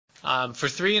For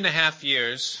 3.5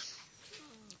 years,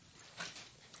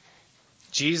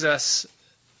 Jesus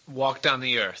walked on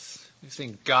the earth. You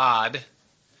think God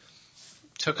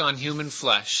took on human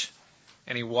flesh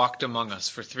and he walked among us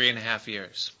for 3.5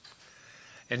 years.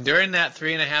 And during that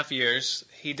 3.5 years,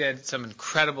 he did some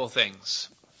incredible things.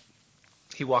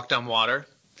 He walked on water.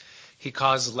 He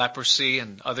caused leprosy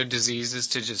and other diseases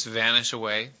to just vanish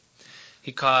away.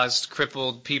 He caused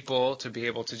crippled people to be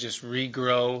able to just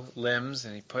regrow limbs,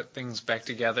 and he put things back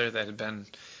together that had been,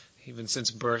 even since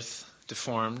birth,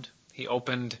 deformed. He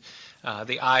opened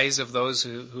the eyes of those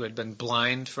who had been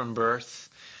blind from birth.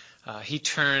 He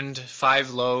turned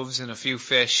 5 loaves and a few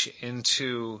fish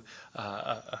into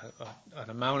an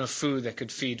amount of food that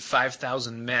could feed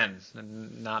 5,000 men,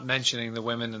 and not mentioning the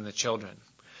women and the children.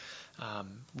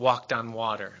 Walked on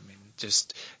water.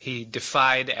 He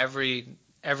defied every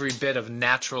bit of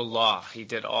natural law. He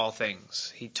did all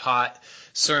things. He taught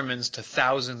sermons to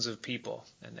thousands of people,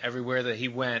 and everywhere that he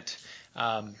went,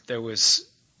 there was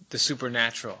the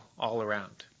supernatural all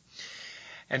around.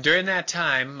 And during that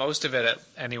time, most of it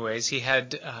anyways, he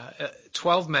had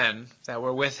 12 men that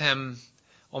were with him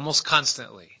almost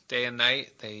constantly, day and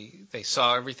night. They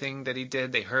saw everything that he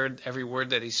did. They heard every word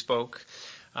that he spoke.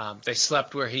 They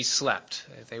slept where he slept.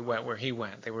 They went where he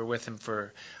went. They were with him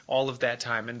for all of that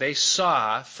time. And they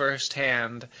saw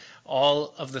firsthand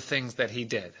all of the things that he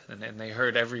did. And they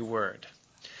heard every word.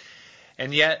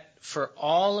 And yet, for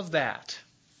all of that,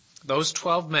 those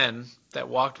 12 men that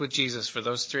walked with Jesus for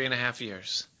those 3.5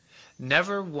 years,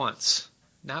 never once,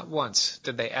 not once,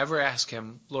 did they ever ask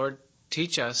him, Lord,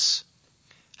 teach us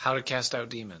how to cast out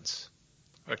demons,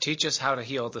 or teach us how to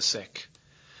heal the sick,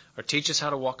 or teach us how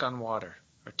to walk on water,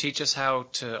 or teach us how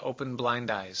to open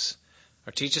blind eyes,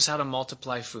 or teach us how to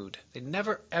multiply food. They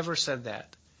never ever said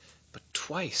that. But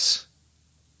twice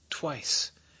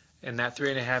in that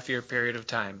 3.5 year period of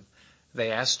time,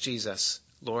 they asked Jesus,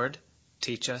 Lord,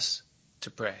 teach us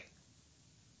to pray.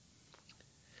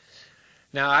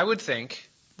 Now, I would think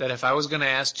that if I was going to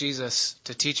ask Jesus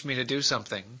to teach me to do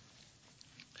something,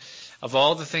 of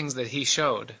all the things that he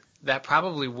showed, that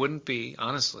probably wouldn't be,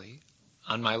 honestly,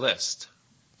 on my list.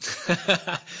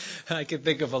 I could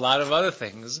think of a lot of other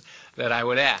things that I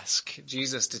would ask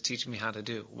Jesus to teach me how to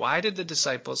do. Why did the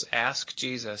disciples ask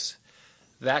Jesus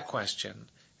that question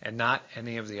and not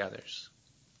any of the others?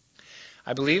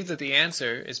 I believe that the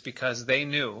answer is because they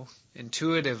knew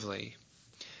intuitively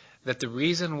that the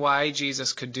reason why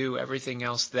Jesus could do everything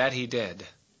else that he did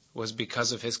was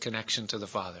because of his connection to the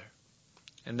Father.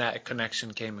 And that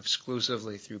connection came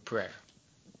exclusively through prayer.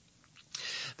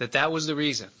 That was the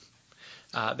reason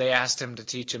they asked him to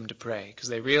teach him to pray, because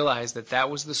they realized that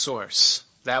was the source.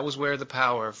 That was where the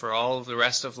power for all of the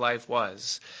rest of life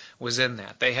was in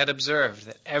that. They had observed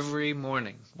that every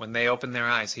morning when they opened their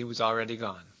eyes, he was already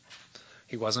gone.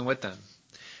 He wasn't with them.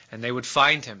 And they would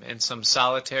find him in some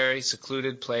solitary,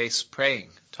 secluded place praying,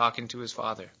 talking to his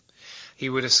Father. He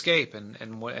would escape, and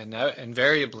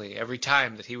invariably, every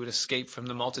time that he would escape from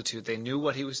the multitude, they knew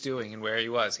what he was doing and where he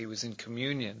was. He was in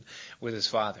communion with his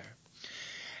Father.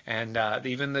 And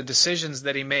even the decisions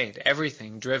that he made,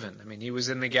 everything driven. He was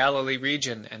in the Galilee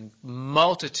region, and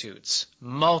multitudes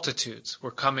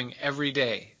were coming every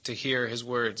day to hear his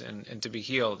words and to be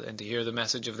healed and to hear the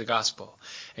message of the gospel.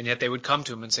 And yet they would come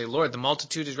to him and say, Lord, the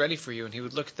multitude is ready for you. And he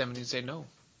would look at them and he'd say, no,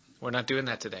 we're not doing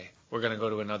that today. We're going to go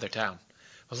to another town.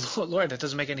 Well, Lord, that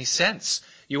doesn't make any sense.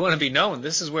 You want to be known.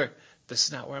 This is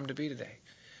not where I'm to be today.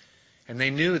 And they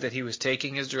knew that he was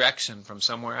taking his direction from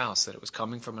somewhere else, that it was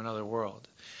coming from another world.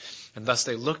 And thus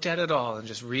they looked at it all, and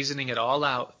just reasoning it all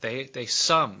out, they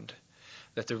summed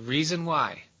that the reason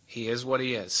why he is what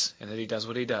he is and that he does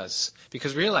what he does,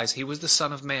 because realize he was the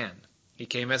Son of Man. He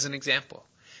came as an example.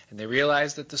 And they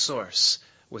realized that the source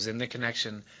was in the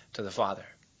connection to the Father.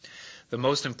 The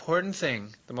most important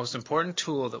thing, the most important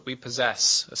tool that we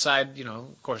possess, aside,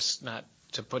 of course, not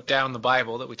to put down the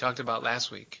Bible that we talked about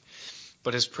last week,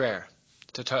 but is prayer.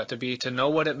 To know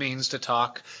what it means to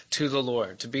talk to the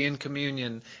Lord, to be in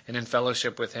communion and in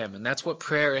fellowship with him. And that's what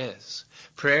prayer is.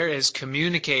 Prayer is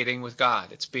communicating with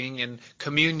God. It's being in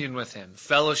communion with him,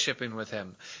 fellowshipping with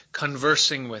him,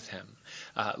 conversing with him,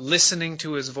 listening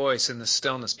to his voice in the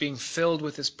stillness, being filled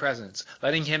with his presence,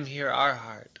 letting him hear our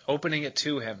heart, opening it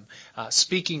to him,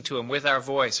 speaking to him with our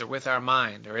voice or with our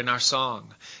mind or in our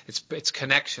song. It's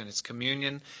connection, it's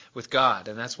communion with God.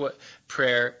 And that's what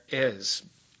prayer is.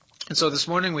 And so this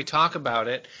morning we talk about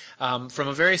it from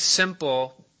a very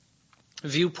simple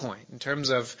viewpoint in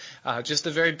terms of just the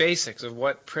very basics of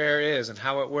what prayer is and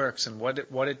how it works and what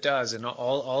it does and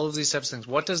all of these types of things.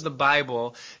 What does the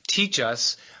Bible teach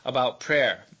us about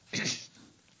prayer?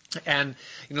 And,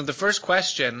 the first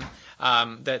question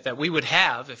that we would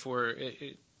have if we're,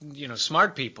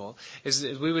 smart people is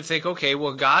we would think, okay,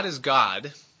 well, God is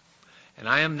God, and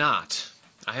I am not.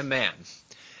 I am man.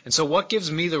 And so what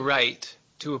gives me the right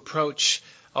to approach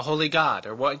a holy God?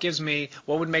 Or what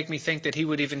would make me think that he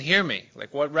would even hear me?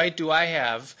 Like, what right do I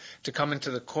have to come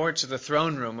into the courts of the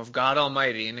throne room of God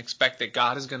Almighty and expect that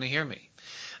God is going to hear me?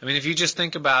 I mean, if you just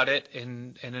think about it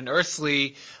in an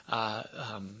earthly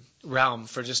realm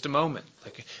for just a moment,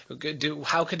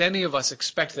 how could any of us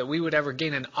expect that we would ever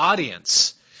gain an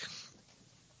audience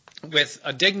with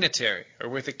a dignitary or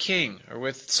with a king or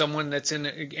with someone that's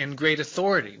in great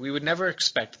authority? We would never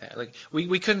expect that. Like,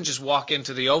 we couldn't just walk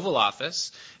into the Oval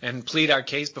Office and plead our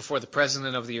case before the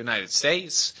President of the United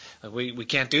States. We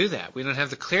can't do that. We don't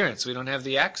have the clearance. We don't have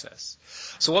the access.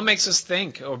 So what makes us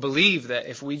think or believe that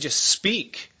if we just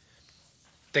speak,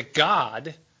 that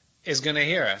God is going to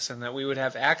hear us and that we would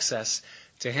have access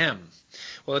to him?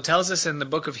 Well, it tells us in the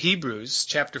book of Hebrews,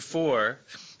 chapter 4,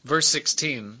 verse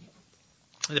 16,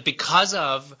 that because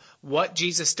of what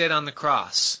Jesus did on the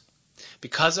cross,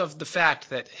 because of the fact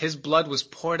that his blood was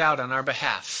poured out on our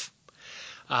behalf,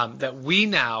 that we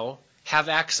now have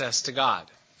access to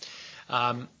God.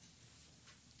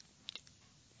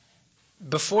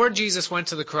 Before Jesus went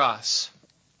to the cross,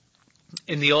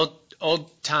 in the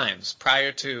old times,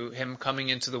 prior to him coming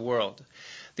into the world,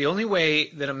 the only way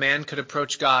that a man could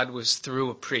approach God was through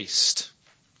a priest.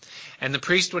 And the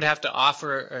priest would have to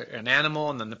offer an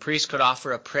animal, and then the priest could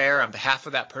offer a prayer on behalf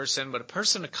of that person. But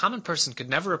a common person, could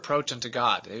never approach unto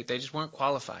God. They just weren't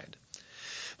qualified.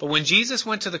 But when Jesus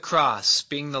went to the cross,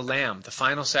 being the lamb, the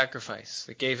final sacrifice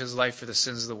that gave his life for the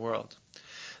sins of the world,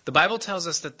 the Bible tells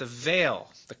us that the veil,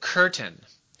 the curtain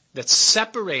that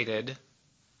separated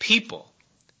people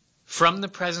from the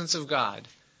presence of God,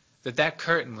 that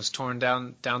curtain was torn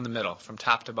down the middle, from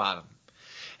top to bottom.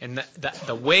 And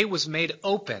the way was made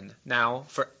open now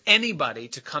for anybody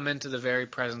to come into the very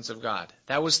presence of God.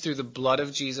 That was through the blood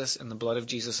of Jesus and the blood of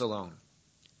Jesus alone.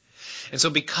 And so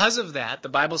because of that, the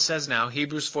Bible says now,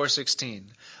 Hebrews 4:16,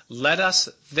 let us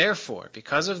therefore,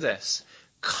 because of this,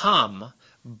 come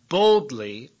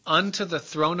boldly unto the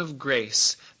throne of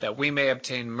grace, that we may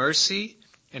obtain mercy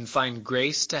and find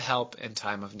grace to help in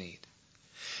time of need.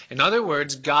 In other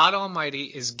words, God Almighty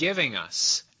is giving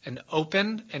us an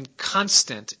open and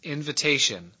constant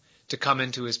invitation to come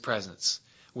into his presence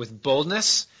with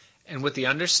boldness and with the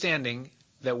understanding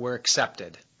that we're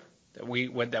accepted, that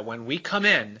when we come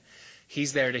in,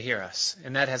 he's there to hear us.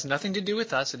 And that has nothing to do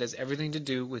with us. It has everything to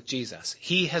do with Jesus.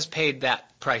 He has paid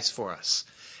that price for us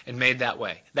and made that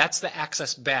way. That's the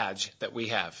access badge that we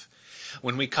have.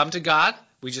 When we come to God,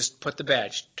 we just put the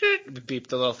badge, beep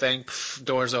the little thing,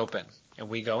 doors open, and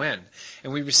we go in.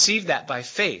 And we receive that by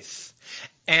faith.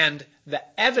 And the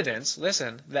evidence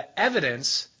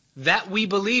that we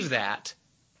believe that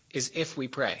is if we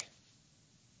pray.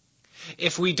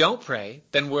 If we don't pray,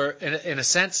 then we're, in a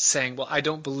sense, saying, well, I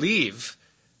don't believe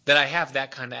that I have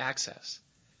that kind of access.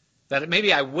 That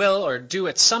maybe I will or do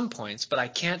at some points, but I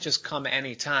can't just come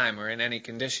any time or in any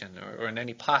condition or in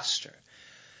any posture.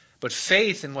 But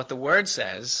faith in what the Word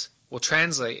says will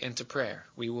translate into prayer.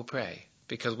 We will pray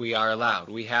because we are allowed.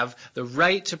 We have the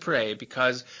right to pray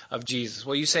because of Jesus.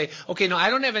 Well, you say, okay, no, I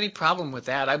don't have any problem with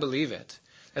that. I believe it.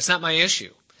 That's not my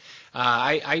issue.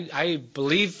 I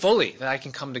believe fully that I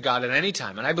can come to God at any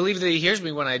time. And I believe that he hears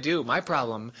me when I do. My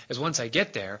problem is once I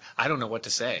get there, I don't know what to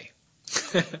say.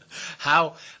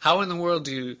 How in the world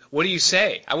what do you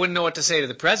say? I wouldn't know what to say to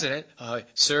the president.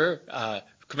 Sir,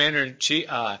 Commander-in-Chief,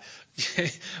 how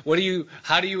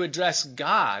do you address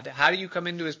God? How do you come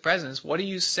into his presence? What do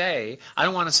you say? I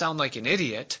don't want to sound like an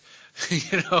idiot,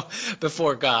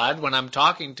 before God when I'm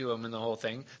talking to him and the whole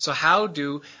thing. So how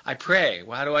do I pray?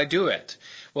 Well, how do I do it?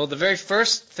 Well, the very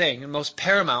first thing and most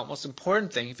paramount, most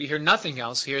important thing, if you hear nothing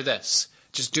else, hear this.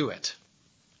 Just do it.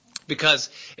 Because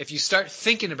if you start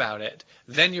thinking about it,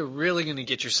 then you're really going to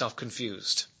get yourself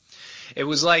confused. It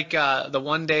was like the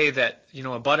one day that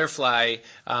a butterfly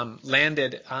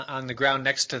landed on the ground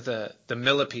next to the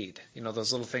millipede,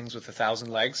 those little things with 1,000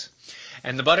 legs.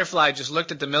 And the butterfly just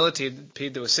looked at the millipede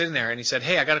that was sitting there, and he said,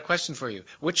 "Hey, I got a question for you.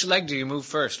 Which leg do you move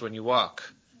first when you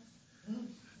walk?"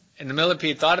 And the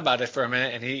millipede thought about it for a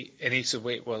minute, and he said,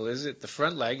 "Wait, well, is it the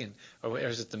front leg, or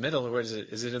is it the middle, or is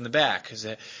it in the back?"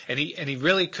 And he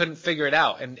really couldn't figure it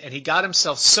out, and he got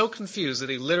himself so confused that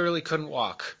he literally couldn't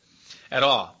walk at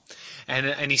all.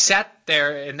 And he sat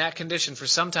there in that condition for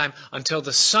some time until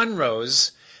the sun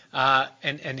rose,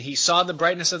 and he saw the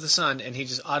brightness of the sun, and he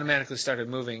just automatically started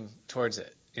moving towards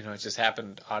it. It just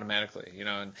happened automatically,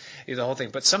 and the whole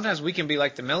thing. But sometimes we can be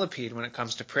like the millipede when it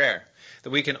comes to prayer, that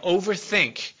we can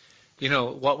overthink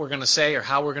what we're going to say or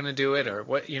how we're going to do it, or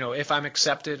what, if I'm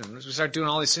accepted, and we start doing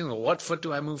all these things. Well, what foot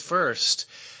do I move first?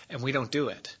 And we don't do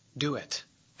it. Do it.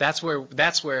 That's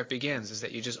where it begins, is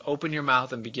that you just open your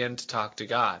mouth and begin to talk to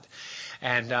God,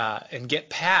 and get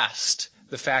past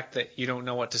the fact that you don't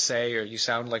know what to say, or you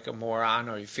sound like a moron,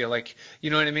 or you feel like, you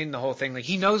know what I mean? The whole thing, like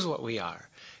He knows what we are.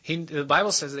 The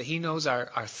Bible says that He knows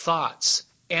our thoughts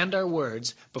and our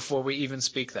words before we even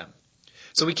speak them.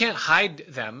 So we can't hide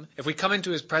them. If we come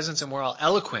into His presence and we're all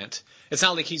eloquent, it's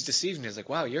not like He's deceiving us. Like,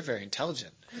 wow, you're very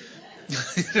intelligent.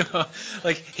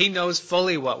 Like He knows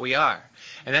fully what we are.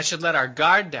 And that should let our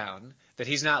guard down, that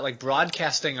He's not like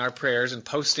broadcasting our prayers and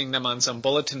posting them on some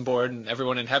bulletin board and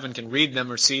everyone in heaven can read them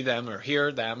or see them or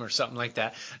hear them or something like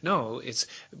that. No,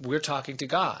 we're talking to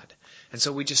God. And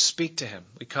so we just speak to Him.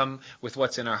 We come with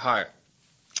what's in our heart.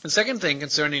 The second thing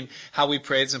concerning how we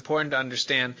pray, it's important to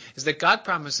understand, is that God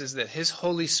promises that His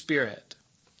Holy Spirit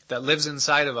that lives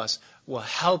inside of us will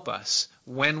help us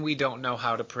when we don't know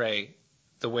how to pray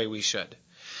the way we should.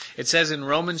 It says in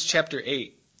Romans chapter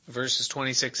 8, verses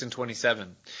 26 and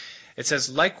 27, it says,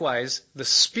 likewise, the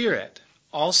Spirit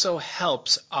also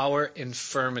helps our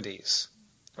infirmities,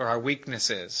 or our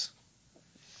weaknesses.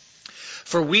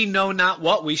 For we know not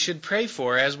what we should pray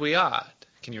for as we ought.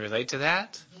 Can you relate to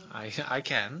that? I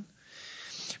can.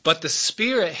 But the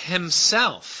Spirit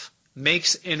Himself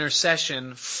makes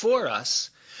intercession for us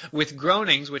with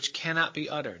groanings which cannot be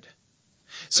uttered.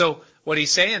 So what He's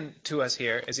saying to us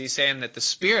here is He's saying that the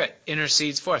Spirit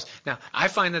intercedes for us. Now, I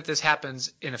find that this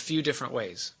happens in a few different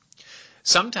ways.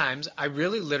 Sometimes I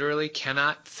really literally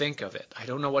cannot think of it. I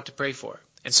don't know what to pray for.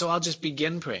 And so I'll just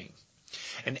begin praying.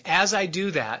 And as I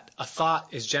do that, a thought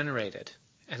is generated.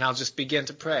 And I'll just begin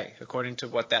to pray according to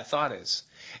what that thought is.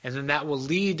 And then that will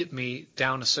lead me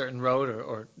down a certain road,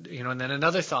 or and then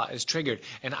another thought is triggered.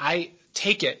 And I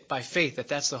take it by faith that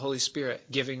that's the Holy Spirit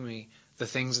giving me the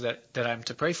things that I'm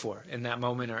to pray for in that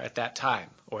moment or at that time,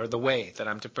 or the way that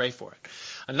I'm to pray for it.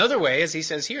 Another way, as he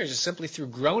says here, is just simply through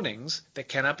groanings that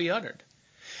cannot be uttered.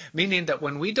 Meaning that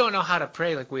when we don't know how to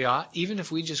pray like we ought, even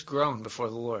if we just groan before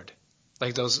the Lord,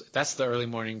 like that's the early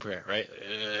morning prayer, right?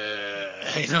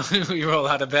 You roll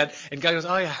out of bed and God goes,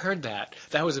 oh yeah, I heard that.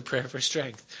 That was a prayer for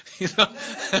strength.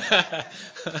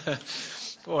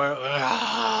 Or,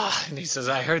 and He says,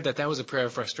 I heard that was a prayer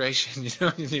of frustration.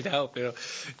 You need help,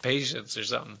 patience or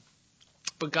something.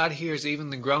 But God hears even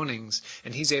the groanings,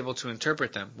 and He's able to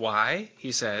interpret them. Why?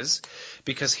 He says,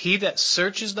 because He that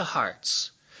searches the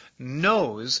hearts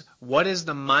knows what is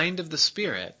the mind of the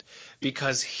Spirit,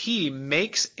 because He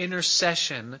makes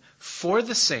intercession for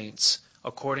the saints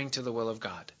according to the will of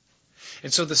God.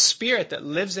 And so the Spirit that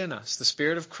lives in us, the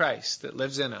Spirit of Christ that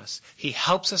lives in us, He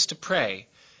helps us to pray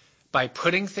by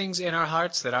putting things in our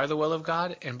hearts that are the will of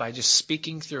God, and by just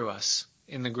speaking through us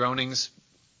in the groanings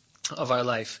of our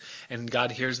life. And God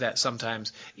hears that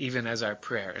sometimes even as our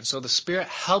prayer. And so the Spirit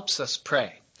helps us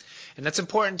pray. And that's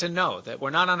important to know, that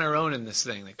we're not on our own in this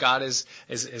thing, that God is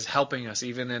helping us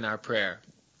even in our prayer.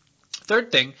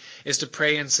 Third thing is to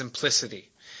pray in simplicity.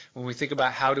 When we think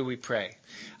about how do we pray.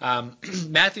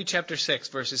 Matthew chapter 6,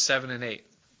 verses 7 and 8.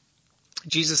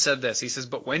 Jesus said this. He says,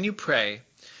 but when you pray,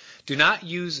 do not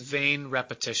use vain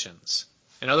repetitions.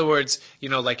 In other words,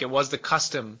 like it was the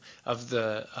custom of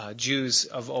the Jews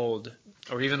of old,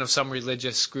 or even of some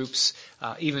religious groups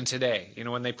even today.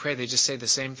 When they pray, they just say the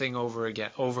same thing over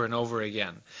and over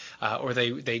again. Or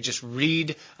they just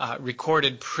read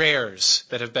recorded prayers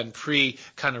that have been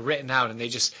kind of written out, and they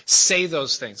just say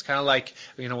those things. Kind of like,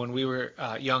 when we were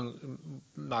young,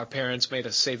 our parents made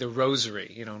us say the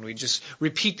rosary, and we just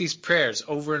repeat these prayers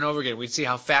over and over again. We'd see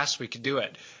how fast we could do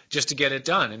it just to get it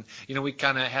done. And, we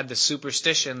kind of had the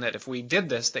superstition that if we did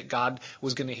this, that God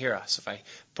was going to hear us. If I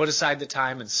put aside the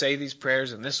time and say these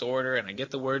prayers in this order, and I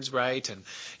get the words right, and,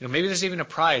 maybe there's even a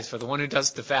prize for the one who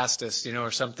does the fastest,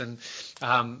 or something.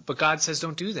 But God says,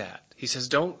 don't do that. He says,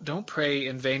 don't pray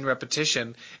in vain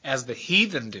repetition as the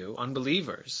heathen do,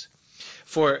 unbelievers.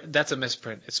 For that's a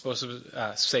misprint. It's supposed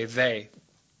to say they.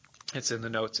 It's in the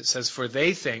notes. It says, for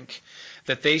they think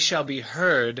that they shall be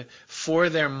heard for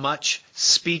their much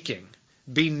speaking.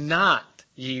 Be not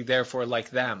ye therefore like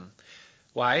them.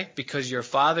 Why? Because your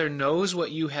Father knows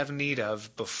what you have need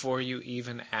of before you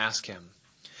even ask Him.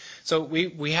 So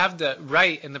we have the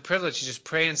right and the privilege to just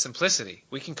pray in simplicity.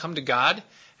 We can come to God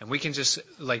and we can just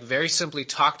very simply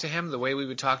talk to Him the way we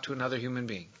would talk to another human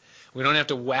being. We don't have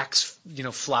to wax,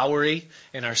 flowery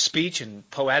in our speech and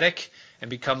poetic and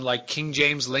become like King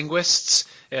James linguists.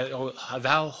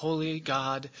 Thou holy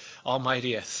God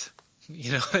almightieth,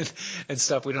 and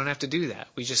stuff. We don't have to do that.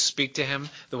 We just speak to Him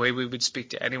the way we would speak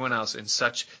to anyone else in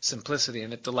such simplicity.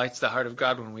 And it delights the heart of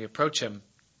God when we approach Him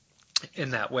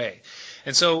in that way.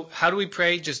 And so how do we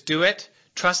pray? Just do it.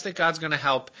 Trust that God's going to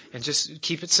help, and just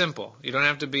keep it simple. You don't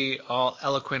have to be all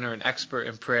eloquent or an expert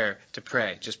in prayer to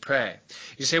pray. Just pray.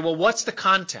 You say, well, what's the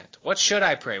content? What should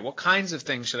I pray? What kinds of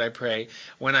things should I pray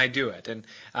when I do it? And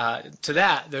to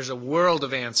that, there's a world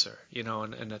of answer,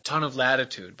 and a ton of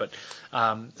latitude. But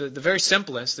the very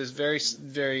simplest is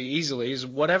very easily is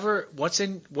what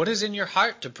is in your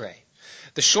heart to pray.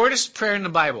 The shortest prayer in the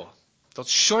Bible,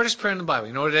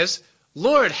 you know what it is?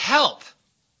 Lord, help.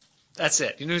 That's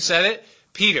it. You know who said it?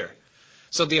 Peter.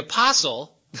 So the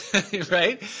apostle,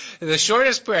 right? The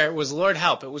shortest prayer was, Lord,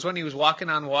 help. It was when he was walking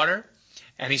on water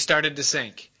and he started to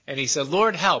sink. And he said,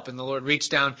 Lord, help. And the Lord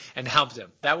reached down and helped him.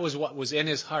 That was what was in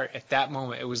his heart at that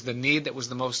moment. It was the need that was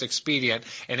the most expedient,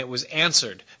 and it was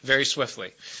answered very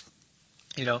swiftly.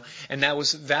 And that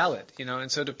was valid,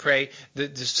 and so to pray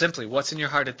just simply what's in your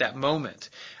heart at that moment.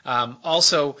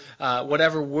 Also,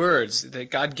 whatever words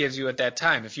that God gives you at that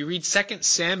time. If you read 2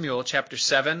 Samuel chapter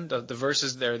 7, the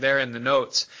verses that are there in the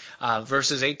notes,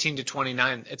 verses 18 to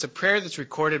 29, it's a prayer that's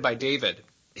recorded by David.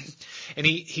 And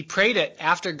he prayed it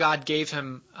after God gave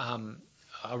him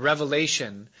a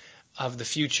revelation of the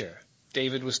future.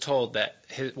 David was told that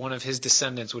one of his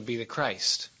descendants would be the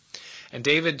Christ. And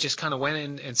David just kind of went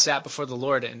in and sat before the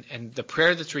Lord, and the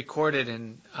prayer that's recorded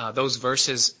in those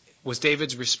verses was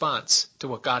David's response to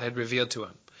what God had revealed to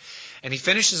him. And he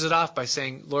finishes it off by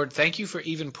saying, Lord, thank you for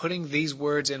even putting these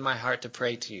words in my heart to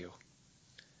pray to you.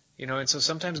 And so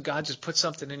sometimes God just puts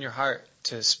something in your heart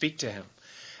to speak to him.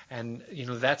 And,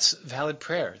 that's valid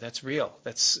prayer. That's real.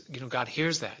 That's, God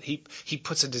hears that. He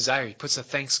puts a desire. He puts a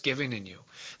thanksgiving in you.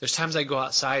 There's times I go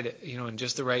outside, in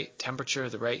just the right temperature,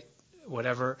 the right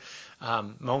whatever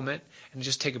moment, and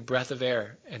just take a breath of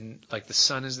air, and like the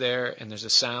sun is there, and there's a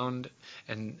sound,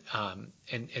 and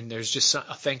there's just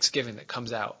a thanksgiving that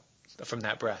comes out from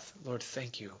that breath. Lord,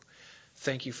 thank you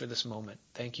for this moment.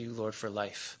 Thank you, Lord, for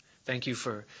life. Thank you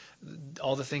for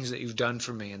all the things that you've done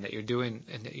for me and that you're doing,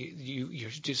 and that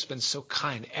you've just been so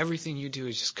kind. Everything you do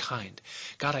is just kind.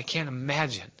 God, I can't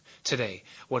imagine today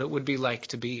what it would be like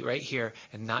to be right here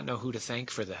and not know who to thank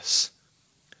for this.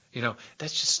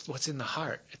 That's just what's in the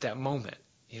heart at that moment.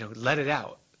 Let it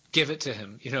out. Give it to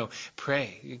him.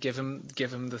 Pray. Give him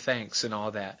the thanks and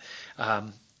all that.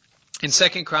 In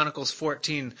 2 Chronicles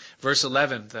 14, verse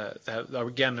 11,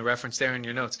 again, the reference there in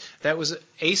your notes, that was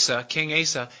King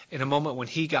Asa, in a moment when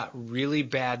he got really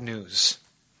bad news.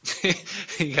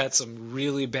 He got some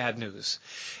really bad news.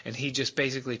 And he just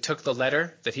basically took the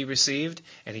letter that he received,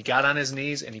 and he got on his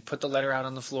knees, and he put the letter out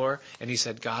on the floor, and he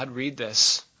said, God, read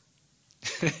this.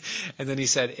 And then he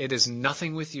said, it is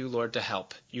nothing with you, Lord, to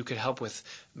help. You could help with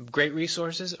great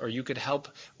resources, or you could help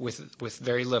with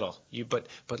very little.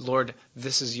 But Lord,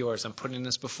 this is yours. I'm putting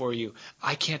this before you.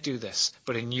 I can't do this,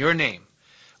 but in your name,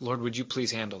 Lord, would you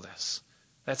please handle this?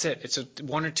 That's it. It's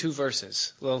one or two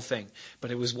verses, little thing. But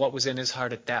it was what was in his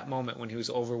heart at that moment when he was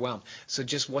overwhelmed. So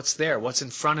just what's there, what's in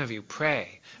front of you,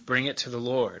 pray. Bring it to the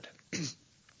Lord.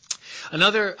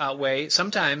 Another way,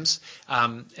 sometimes,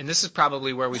 and this is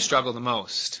probably where we struggle the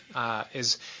most,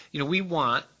 is, we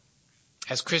want,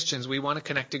 as Christians, we want to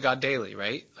connect to God daily,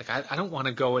 right? Like, I don't want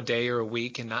to go a day or a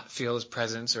week and not feel his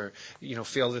presence, or,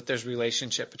 feel that there's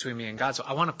relationship between me and God. So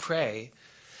I want to pray,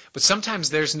 but sometimes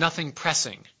there's nothing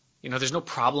pressing. There's no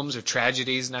problems or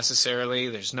tragedies necessarily.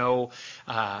 There's no,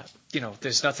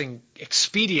 there's nothing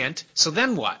expedient. So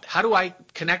then what? How do I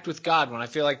connect with God when I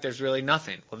feel like there's really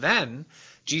nothing? Well, then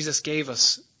Jesus gave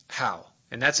us how.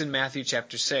 And that's in Matthew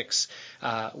chapter 6,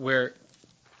 where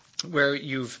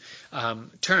you've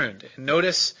turned. And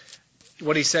notice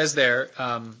what he says there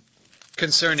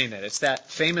concerning it. It's that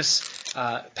famous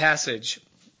passage.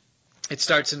 It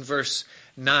starts in verse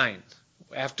 9.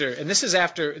 This is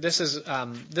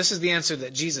the answer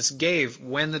that Jesus gave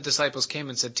when the disciples came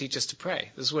and said, teach us to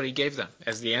pray. This is what he gave them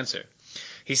as the answer.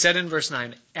 He said in verse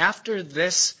 9, after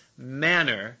this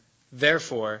manner,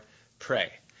 therefore, pray.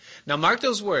 Now mark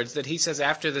those words that he says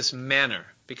after this manner,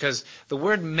 because the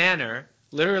word manner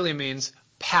literally means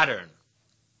pattern.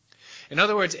 In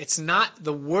other words, it's not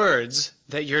the words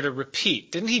that you're to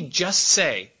repeat. Didn't he just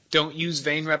say, don't use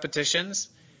vain repetitions?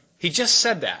 He just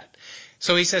said that.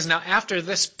 So he says, now after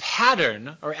this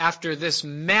pattern, or after this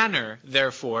manner,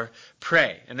 therefore,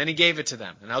 pray. And then he gave it to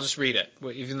them. And I'll just read it,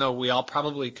 even though we all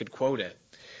probably could quote it.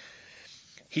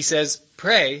 He says,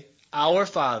 pray, our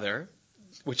Father,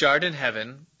 which art in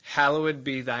heaven, hallowed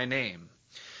be thy name.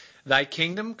 Thy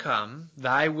kingdom come,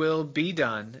 thy will be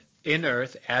done in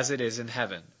earth as it is in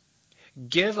heaven.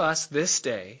 Give us this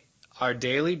day our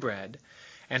daily bread,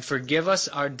 and forgive us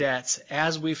our debts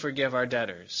as we forgive our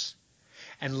debtors.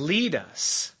 And lead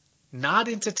us not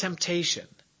into temptation,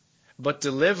 but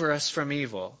deliver us from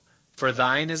evil. For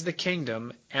thine is the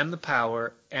kingdom and the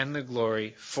power and the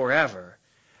glory forever.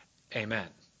 Amen.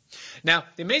 Now,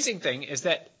 the amazing thing is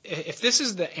that if this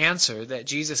is the answer that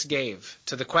Jesus gave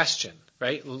to the question,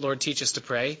 right, Lord, teach us to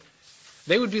pray,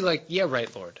 they would be like, yeah,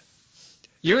 right, Lord.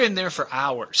 You're in there for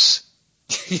hours.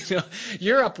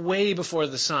 You're up way before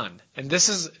the sun. And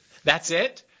that's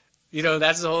it?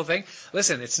 That's the whole thing?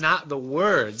 Listen, it's not the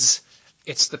words,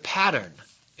 it's the pattern.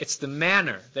 It's the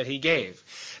manner that he gave.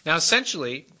 Now,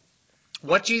 essentially,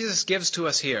 what Jesus gives to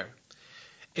us here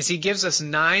is he gives us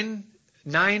nine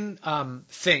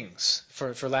things,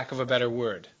 for lack of a better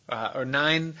word, or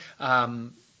nine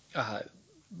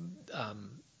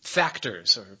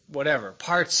factors or whatever,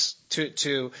 parts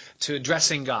to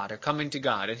addressing God or coming to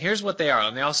God. And here's what they are.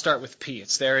 And they all start with P.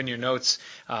 It's there in your notes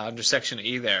under section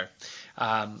E there,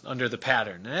 under the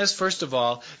pattern. And as first of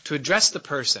all, to address the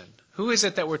person. Who is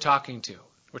it that we're talking to?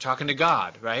 We're talking to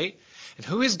God, right? And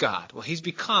who is God? Well, he's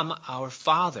become our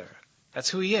Father. That's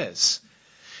who he is.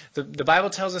 The Bible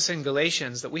tells us in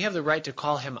Galatians that we have the right to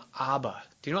call him Abba.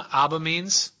 Do you know what Abba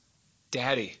means?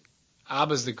 Daddy.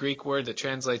 Abba is the Greek word that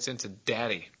translates into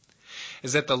daddy.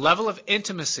 Is that the level of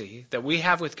intimacy that we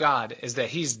have with God is that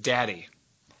he's daddy.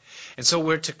 And so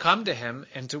we're to come to him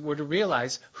and we're to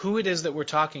realize who it is that we're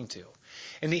talking to.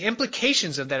 And the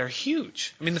implications of that are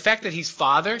huge. I mean, the fact that he's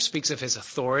Father speaks of his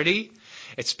authority.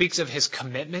 It speaks of his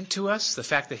commitment to us, the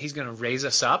fact that he's going to raise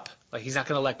us up, like he's not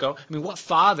going to let go. I mean,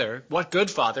 what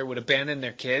good father would abandon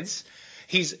their kids?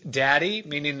 He's daddy,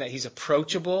 meaning that he's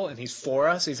approachable and he's for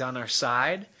us, he's on our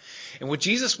side. And what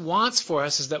Jesus wants for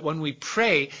us is that when we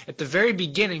pray, at the very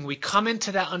beginning, we come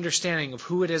into that understanding of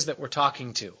who it is that we're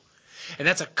talking to. And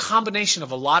that's a combination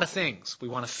of a lot of things. We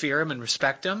want to fear him and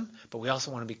respect him, but we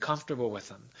also want to be comfortable with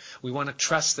him. We want to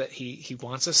trust that he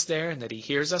wants us there and that he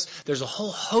hears us. There's a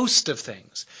whole host of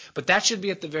things. But that should be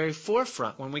at the very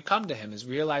forefront when we come to him, is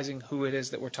realizing who it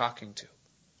is that we're talking to.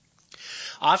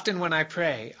 Often when I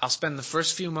pray, I'll spend the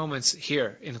first few moments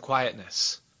here in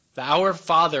quietness. The Our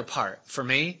Father part, for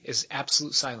me, is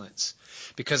absolute silence.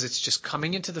 Because it's just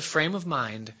coming into the frame of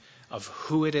mind of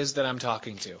who it is that I'm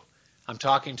talking to. I'm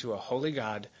talking to a holy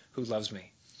God who loves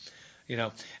me.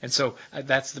 And so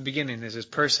that's the beginning, is his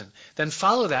person. Then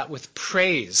follow that with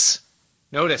praise.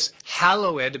 Notice,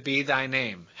 hallowed be thy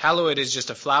name. Hallowed is just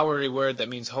a flowery word that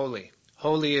means holy.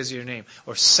 Holy is your name.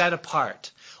 Or set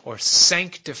apart. Or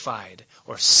sanctified.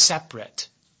 Or separate.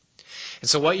 And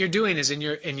so what you're doing is in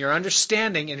your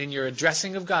understanding and in your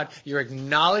addressing of God, you're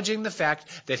acknowledging the fact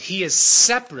that he is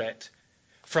separate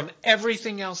from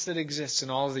everything else that exists in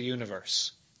all of the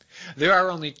universe. There are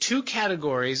only two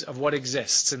categories of what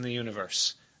exists in the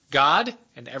universe. God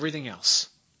and everything else.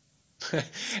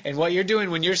 And what you're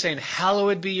doing when you're saying,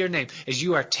 hallowed be your name, is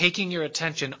you are taking your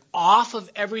attention off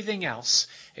of everything else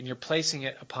and you're placing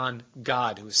it upon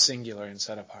God, who is singular and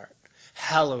set apart.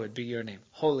 Hallowed be your name.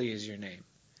 Holy is your name.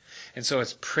 And so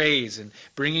it's praise and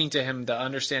bringing to him the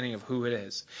understanding of who it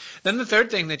is. Then the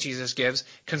third thing that Jesus gives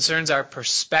concerns our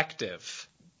perspective.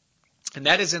 And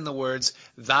that is in the words,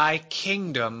 thy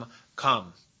kingdom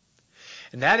come.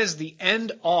 And that is the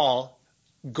end-all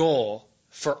goal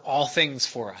for all things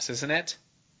for us, isn't it?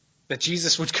 That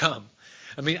Jesus would come.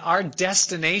 I mean, our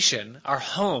destination, our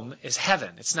home, is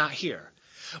heaven. It's not here.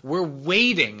 We're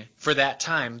waiting for that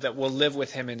time that we'll live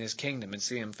with him in his kingdom and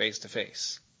see him face to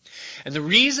face. And the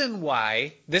reason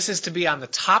why this is to be on the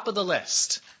top of the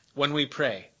list when we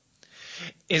pray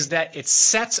is that it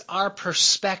sets our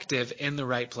perspective in the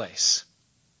right place.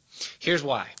 Here's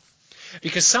why.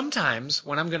 Because sometimes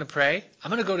when I'm going to pray, I'm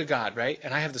going to go to God, right?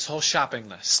 And I have this whole shopping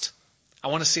list. I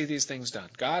want to see these things done.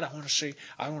 God, I want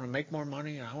to make more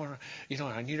money, and I want to,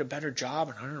 I need a better job,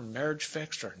 and I want a marriage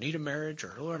fixed, or I need a marriage,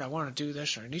 or Lord, I want to do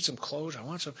this, or I need some clothes, or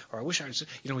I wish I was,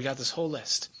 we got this whole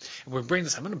list. And I'm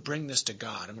going to bring this to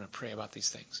God. I'm going to pray about these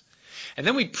things. And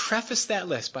then we preface that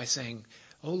list by saying,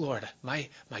 oh Lord, my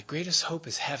greatest hope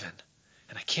is heaven,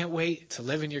 and I can't wait to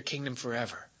live in your kingdom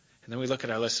forever. And then we look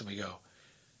at our list and we go,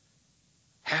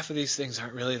 half of these things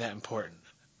aren't really that important.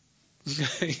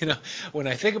 When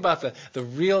I think about the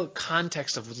real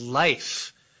context of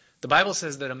life, the Bible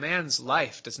says that a man's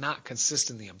life does not consist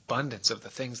in the abundance of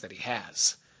the things that he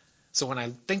has. So when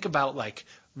I think about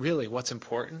really what's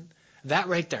important, that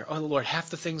right there, oh Lord,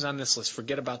 half the things on this list,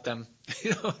 forget about them.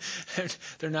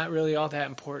 They're not really all that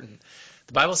important.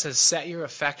 The Bible says, set your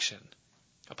affection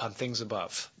upon things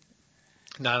above,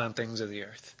 not on things of the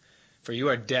earth. For you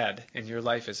are dead, and your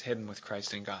life is hidden with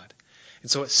Christ in God. And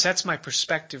so it sets my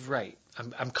perspective right.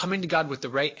 I'm coming to God with the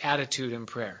right attitude in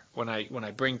prayer when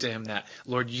I bring to him that,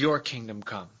 Lord, your kingdom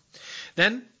come.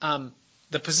 Then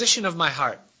the position of my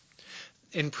heart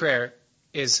in prayer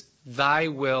is thy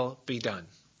will be done.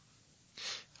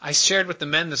 I shared with the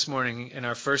men this morning in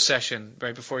our first session,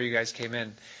 right before you guys came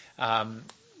in,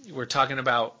 we're talking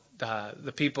about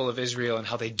the people of Israel and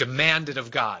how they demanded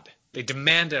of God. They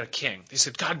demanded a king. They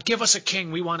said, God, give us a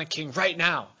king. We want a king right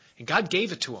now. And God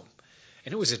gave it to them.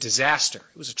 And it was a disaster.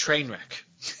 It was a train wreck.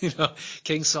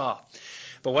 King Saul.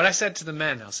 But what I said to the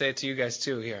men, I'll say it to you guys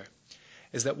too here,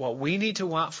 is that what we need to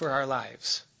want for our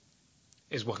lives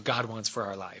is what God wants for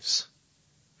our lives.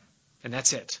 And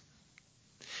that's it.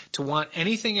 To want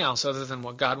anything else other than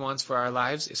what God wants for our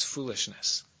lives is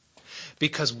foolishness.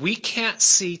 Because we can't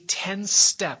see 10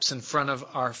 steps in front of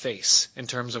our face in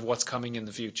terms of what's coming in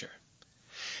the future.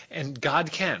 And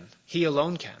God can. He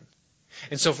alone can.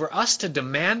 And so for us to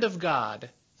demand of God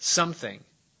something,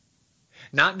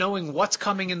 not knowing what's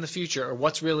coming in the future or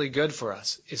what's really good for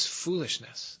us, is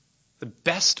foolishness. The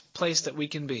best place that we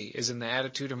can be is in the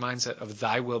attitude or mindset of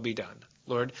thy will be done.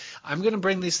 Lord, I'm going to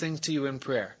bring these things to you in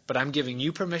prayer, but I'm giving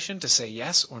you permission to say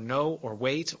yes or no or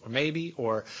wait or maybe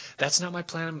or that's not my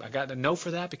plan. I got a no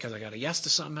for that because I got a yes to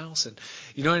something else. And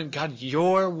you know, God,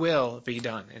 your will be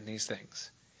done in these things.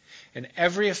 And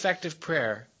every effective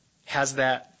prayer has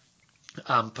that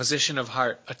position of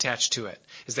heart attached to it.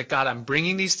 Is that God, I'm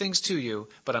bringing these things to you,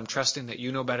 but I'm trusting that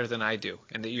you know better than I do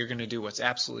and that you're going to do what's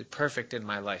absolutely perfect in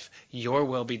my life. Your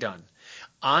will be done.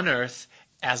 On earth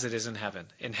as it is in heaven.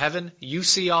 In heaven, you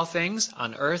see all things.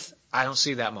 On earth, I don't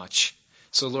see that much.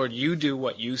 So Lord, you do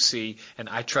what you see, and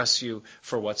I trust you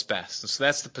for what's best. And so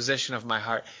that's the position of my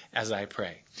heart as I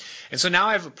pray. And so now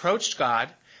I've approached God.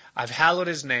 I've hallowed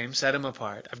his name, set him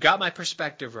apart. I've got my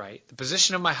perspective right. The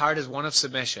position of my heart is one of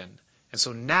submission. And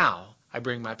so now I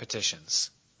bring my petitions,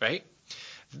 right?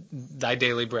 Thy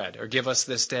daily bread, or give us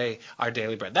this day our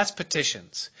daily bread. That's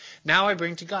petitions. Now I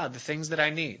bring to God the things that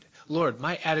I need. Lord,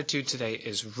 my attitude today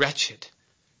is wretched.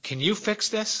 Can you fix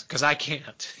this? Because I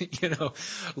can't.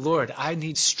 Lord, I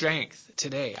need strength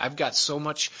today. I've got so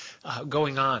much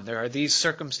going on. There are these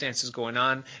circumstances going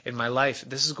on in my life.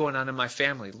 This is going on in my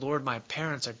family. Lord, my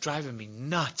parents are driving me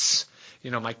nuts.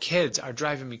 My kids are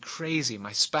driving me crazy.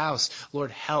 My spouse,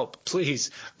 Lord, help, please.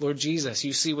 Lord Jesus,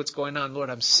 you see what's going on. Lord,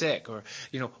 I'm sick. Or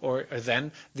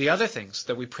then the other things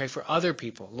that we pray for other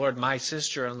people. Lord, my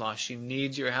sister-in-law, she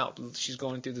needs your help. She's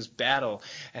going through this battle.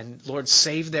 And Lord,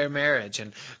 save their marriage.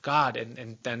 And God,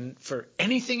 and then for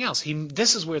anything else,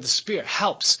 this is where the Spirit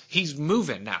helps. He's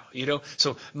moving now,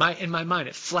 So in my mind,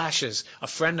 it flashes a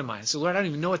friend of mine. So Lord, I don't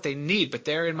even know what they need, but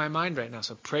they're in my mind right now.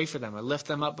 So pray for them. I lift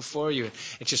them up before you.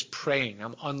 It's just praying.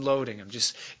 I'm unloading. I'm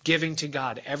just giving to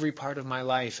God every part of my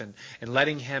life and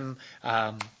letting him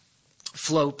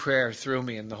flow prayer through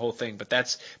me and the whole thing. But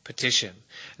that's petition.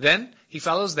 Then he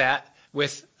follows that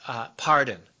with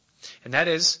pardon. And that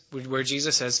is where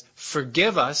Jesus says,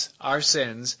 forgive us our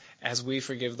sins as we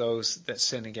forgive those that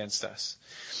sin against us.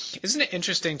 Isn't it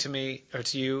interesting to me, or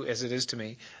to you as it is to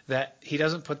me, that he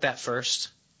doesn't put that first?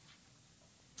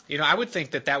 I would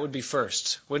think that would be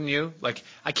first, wouldn't you? Like,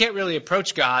 I can't really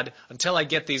approach God until I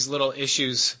get these little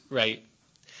issues right.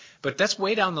 But that's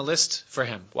way down the list for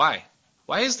him. Why?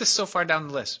 Why is this so far down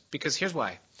the list? Because here's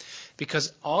why.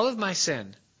 Because all of my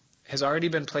sin has already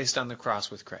been placed on the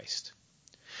cross with Christ.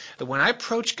 That when I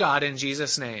approach God in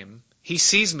Jesus' name, he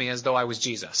sees me as though I was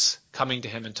Jesus, coming to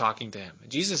him and talking to him.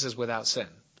 Jesus is without sin.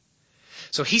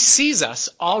 So he sees us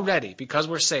already, because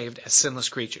we're saved, as sinless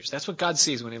creatures. That's what God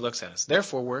sees when he looks at us.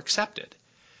 Therefore, we're accepted.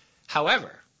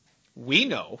 However, we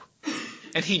know,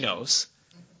 and he knows,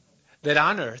 that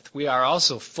on earth we are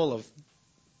also full of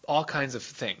all kinds of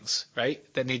things, right,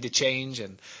 that need to change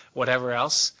and whatever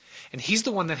else. And he's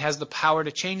the one that has the power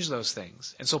to change those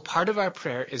things. And so part of our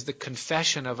prayer is the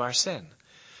confession of our sin,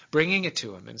 bringing it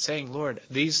to him and saying, Lord,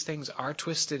 these things are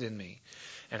twisted in me.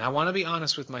 And I want to be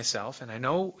honest with myself, and I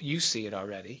know you see it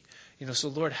already. So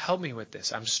Lord, help me with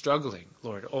this. I'm struggling.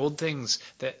 Lord, old things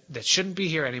that shouldn't be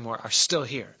here anymore are still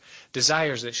here.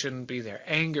 Desires that shouldn't be there.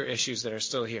 Anger issues that are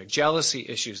still here. Jealousy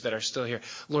issues that are still here.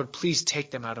 Lord, please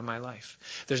take them out of my life.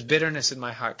 There's bitterness in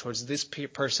my heart towards this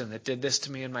person that did this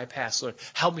to me in my past. Lord,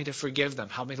 help me to forgive them.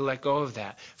 Help me to let go of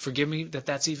that. Forgive me that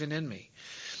that's even in me.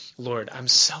 Lord, I'm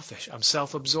selfish. I'm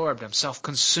self-absorbed. I'm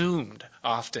self-consumed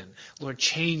often. Lord,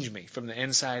 change me from the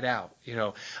inside out.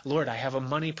 Lord, I have a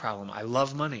money problem. I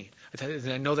love money.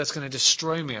 I know that's going to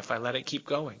destroy me if I let it keep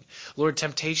going. Lord,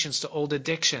 temptations to old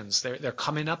addictions, they're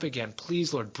coming up again.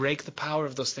 Please, Lord, break the power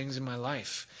of those things in my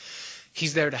life.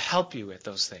 He's there to help you with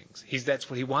those things. That's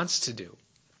what he wants to do.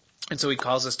 And so he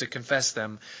calls us to confess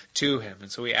them to him.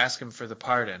 And so we ask him for the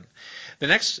pardon. The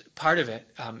next part of it,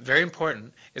 very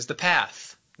important, is the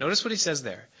path. Notice what he says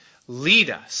there. Lead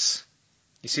us.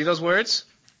 You see those words?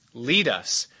 Lead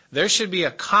us. There should be a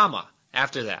comma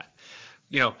after that.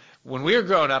 when we were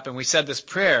growing up and we said this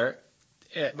prayer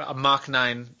at a Mach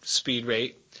 9 speed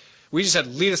rate, we just said,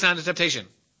 lead us not into temptation,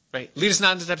 right? Lead us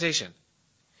not into temptation.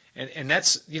 And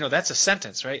that's, that's a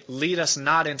sentence, right? Lead us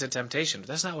not into temptation. But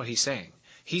that's not what he's saying.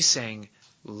 He's saying,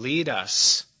 lead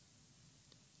us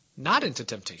not into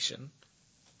temptation,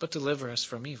 but deliver us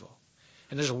from evil.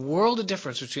 And there's a world of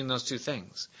difference between those two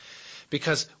things.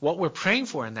 Because what we're praying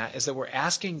for in that is that we're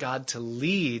asking God to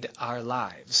lead our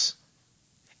lives.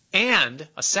 And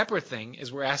a separate thing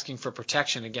is we're asking for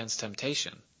protection against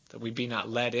temptation, that we be not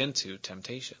led into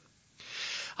temptation.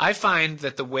 I find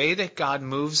that the way that God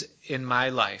moves in my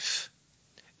life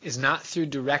is not through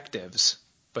directives,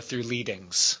 but through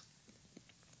leadings.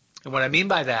 And what I mean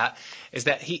by that is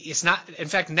that it's not, in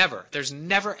fact, never. There's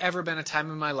never, ever been a time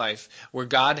in my life where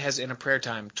God has, in a prayer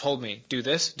time, told me, do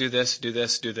this, do this, do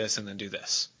this, do this, and then do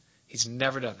this. He's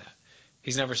never done that.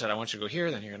 He's never said, I want you to go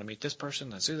here, then you're going to meet this person,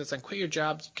 then do this, then quit your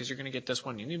job because you're going to get this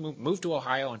one. You need to move to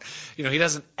Ohio. And, he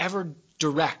doesn't ever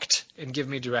direct and give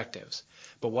me directives.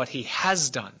 But what he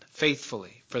has done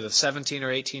faithfully for the 17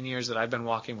 or 18 years that I've been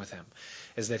walking with him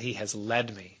is that he has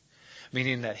led me.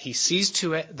 Meaning that he sees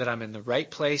to it that I'm in the right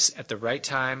place at the right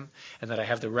time and that I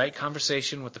have the right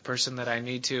conversation with the person that I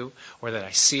need to, or that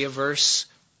I see a verse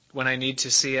when I need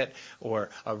to see it, or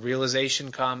a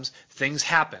realization comes. Things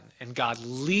happen and God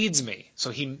leads me.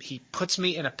 So he puts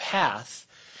me in a path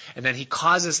and then he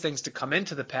causes things to come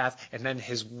into the path and then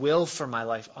his will for my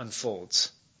life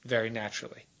unfolds very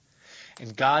naturally.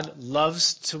 And God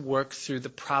loves to work through the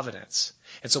providence.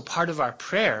 And so part of our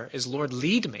prayer is, Lord,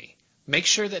 lead me. Make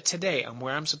sure that today I'm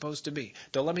where I'm supposed to be.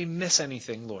 Don't let me miss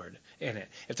anything, Lord, in it.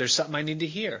 If there's something I need to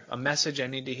hear, a message I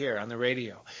need to hear on the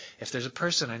radio, if there's a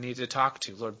person I need to talk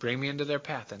to, Lord, bring me into their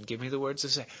path and give me the words to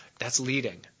say. That's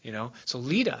leading, So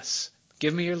lead us.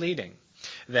 Give me your leading.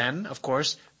 Then, of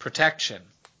course, protection.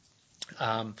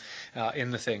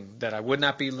 In the thing, that I would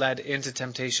not be led into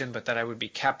temptation, but that I would be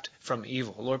kept from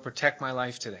evil. Lord, protect my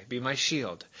life today. Be my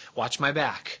shield. Watch my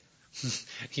back.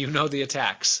 You know the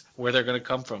attacks, where they're going to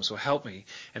come from, so help me.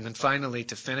 And then finally,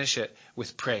 to finish it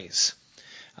with praise.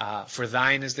 For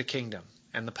thine is the kingdom,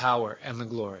 and the power, and the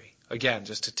glory. Again,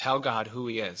 just to tell God who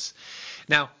he is.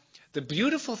 Now, the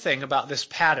beautiful thing about this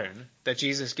pattern that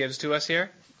Jesus gives to us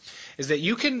here is that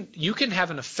you can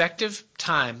have an effective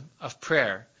time of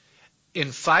prayer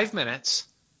in 5 minutes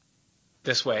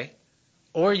this way,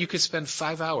 or you could spend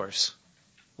 5 hours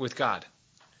with God.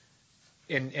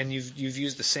 And you've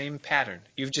used the same pattern.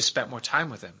 You've just spent more time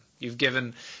with him. You've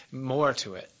given more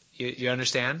to it. You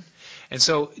understand? And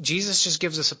so Jesus just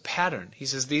gives us a pattern. He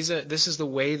says this is the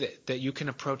way that you can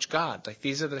approach God. Like,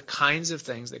 these are the kinds of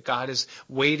things that God is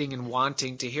waiting and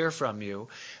wanting to hear from you,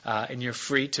 and you're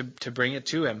free to bring it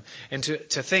to him. And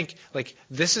to think, like,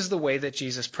 this is the way that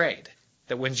Jesus prayed.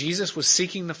 That when Jesus was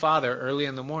seeking the Father early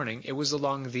in the morning, it was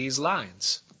along these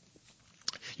lines.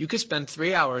 You could spend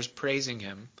 3 hours praising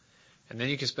him, and then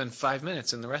you can spend 5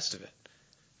 minutes in the rest of it.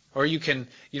 Or you can,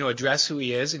 address who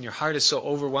he is, and your heart is so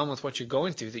overwhelmed with what you're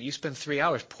going through that you spend 3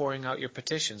 hours pouring out your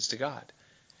petitions to God.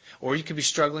 Or you could be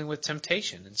struggling with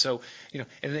temptation. And so,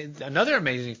 and another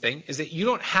amazing thing is that you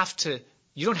don't have to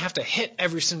hit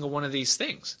every single one of these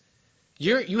things.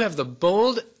 You have the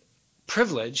bold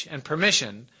privilege and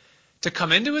permission to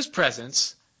come into his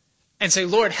presence and say,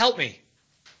 Lord, help me.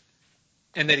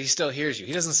 And that he still hears you.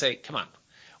 He doesn't say, come on,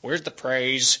 where's the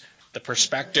praise, the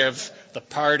perspective, the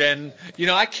pardon?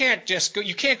 I can't just go,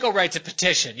 you can't go right to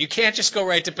petition. You can't just go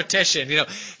right to petition.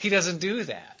 He doesn't do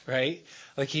that, right?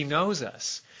 Like, he knows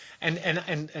us. And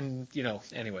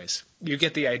anyways, you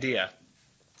get the idea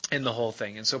in the whole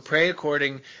thing. And so pray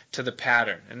according to the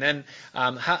pattern. And then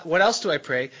what else do I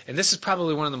pray? And this is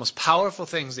probably one of the most powerful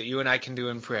things that you and I can do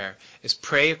in prayer, is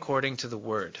pray according to the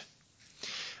Word.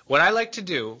 What I like to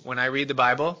do when I read the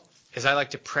Bible is I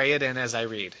like to pray it in as I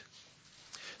read.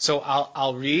 So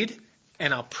I'll read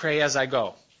and I'll pray as I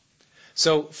go.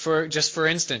 So for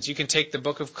instance, you can take the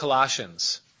book of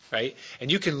Colossians, right?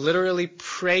 And you can literally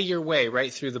pray your way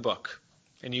right through the book.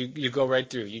 And you go right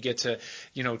through. You get to,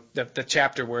 the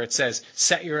chapter where it says,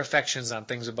 set your affections on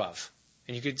things above.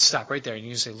 And you could stop right there and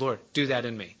you can say, Lord, do that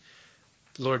in me.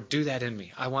 Lord, do that in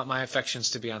me. I want my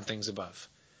affections to be on things above.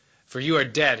 For you are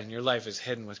dead and your life is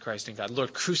hidden with Christ in God.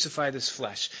 Lord, crucify this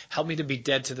flesh. Help me to be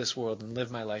dead to this world and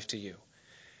live my life to you.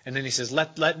 And then he says,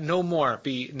 let no more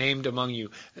be named among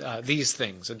you these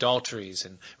things, adulteries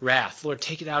and wrath. Lord,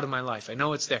 take it out of my life. I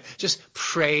know it's there. Just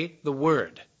pray the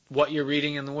word. What you're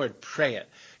reading in the Word, pray it.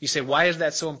 You say, why is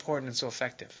that so important and so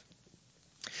effective?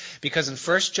 Because in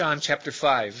 1 John chapter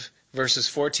 5, verses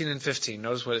 14 and 15,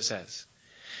 notice what it says.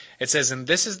 It says, and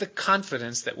this is the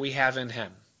confidence that we have in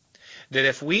him, that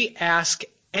if we ask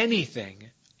anything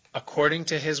according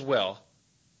to his will,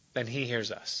 then he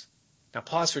hears us. Now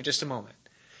pause for just a moment.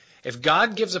 If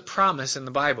God gives a promise in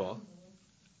the Bible,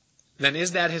 then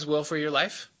is that his will for your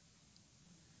life?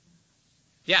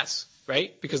 Yes,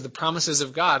 right? Because the promises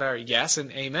of God are yes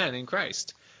and amen in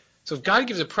Christ. So if God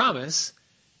gives a promise,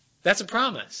 that's a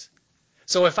promise.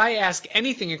 So if I ask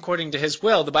anything according to his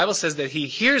will, the Bible says that he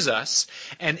hears us,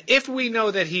 and if we know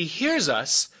that he hears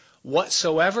us,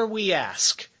 whatsoever we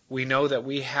ask, we know that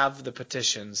we have the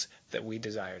petitions that we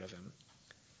desired of him.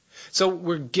 So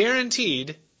we're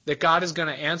guaranteed that God is going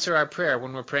to answer our prayer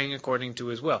when we're praying according to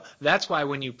his will. That's why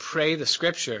when you pray the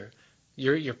scripture,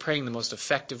 you're praying the most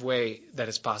effective way that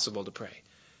it's possible to pray.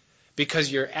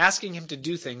 Because you're asking him to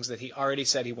do things that he already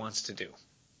said he wants to do,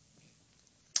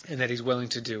 and that he's willing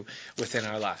to do within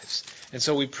our lives. And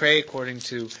so we pray according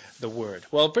to the word.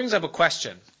 Well, it brings up a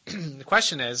question. The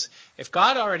question is, if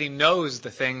God already knows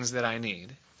the things that I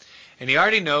need, and he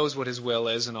already knows what his will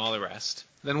is and all the rest,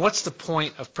 then what's the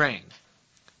point of praying?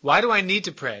 Why do I need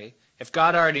to pray if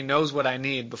God already knows what I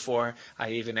need before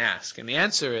I even ask? And the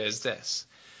answer is this,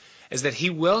 is that he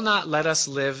will not let us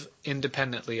live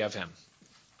independently of him.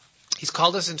 He's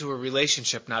called us into a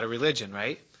relationship, not a religion,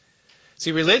 right?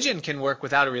 See, religion can work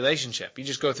without a relationship. You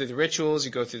just go through the rituals,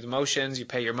 you go through the motions, you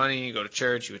pay your money, you go to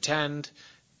church, you attend,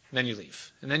 and then you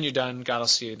leave. And then you're done. God will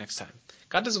see you next time.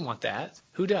 God doesn't want that.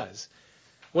 Who does?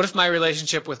 What if my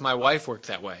relationship with my wife worked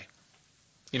that way?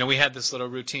 You know, we had this little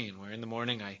routine where in the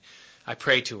morning I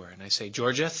pray to her and I say,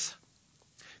 Georgeth,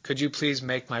 could you please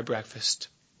make my breakfast?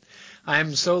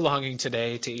 I'm so longing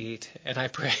today to eat, and I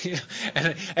pray,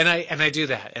 and I do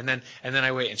that, and then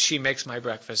I wait, and she makes my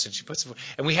breakfast, and she puts it,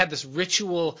 and we had this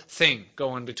ritual thing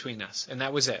going between us, and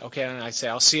that was it. Okay, and I say,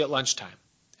 I'll see you at lunchtime,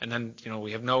 and then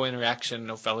we have no interaction,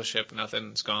 no fellowship, nothing.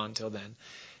 It's gone till then.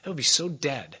 It would be so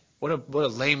dead. What a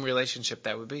lame relationship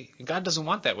that would be. And God doesn't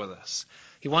want that with us.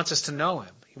 He wants us to know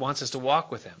him. He wants us to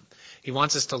walk with him. He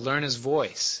wants us to learn his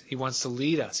voice. He wants to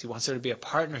lead us. He wants there to be a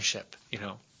partnership.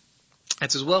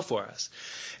 That's his will for us.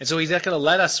 And so he's not going to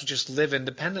let us just live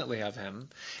independently of him.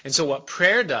 And so what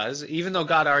prayer does, even though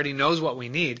God already knows what we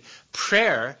need,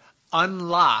 prayer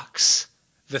unlocks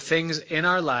the things in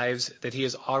our lives that he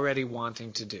is already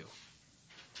wanting to do.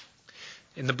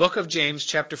 In the book of James,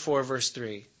 chapter 4, verse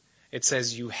 3, it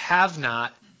says, you have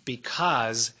not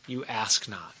because you ask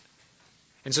not.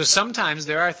 And so sometimes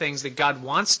there are things that God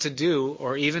wants to do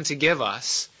or even to give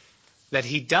us that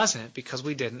he doesn't because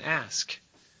we didn't ask.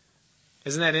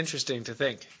 Isn't that interesting to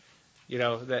think?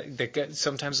 That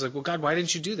sometimes it's like, well, God, why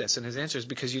didn't you do this? And his answer is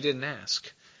because you didn't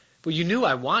ask. Well, you knew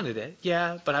I wanted it.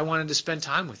 Yeah, but I wanted to spend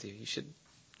time with you. You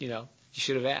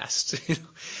should have asked.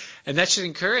 And that should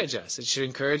encourage us. It should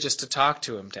encourage us to talk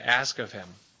to him, to ask of him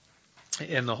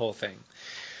in the whole thing.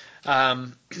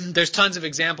 There's tons of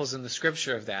examples in the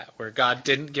scripture of that, where God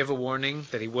didn't give a warning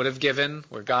that he would have given,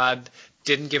 where God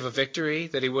didn't give a victory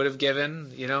that he would have given,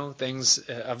 things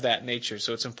of that nature.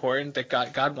 So it's important that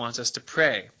God wants us to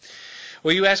pray.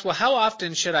 Well, you ask, well, how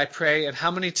often should I pray and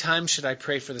how many times should I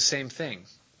pray for the same thing?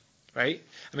 Right?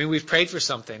 I mean, we've prayed for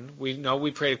something. We know we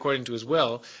prayed according to his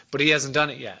will, but he hasn't done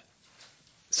it yet.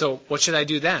 So what should I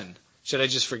do then? Should I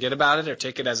just forget about it or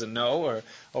take it as a no, or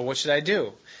what should I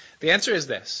do? The answer is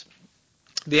this.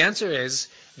 The answer is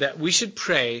that we should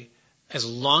pray as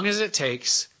long as it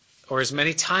takes or as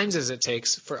many times as it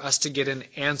takes for us to get an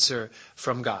answer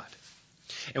from God.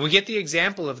 And we get the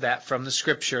example of that from the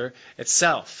scripture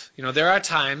itself. There are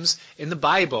times in the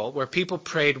Bible where people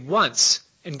prayed once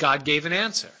and God gave an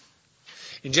answer.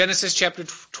 In Genesis chapter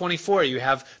 24, you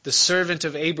have the servant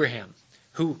of Abraham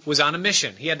who was on a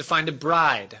mission. He had to find a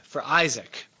bride for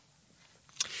Isaac.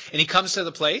 And he comes to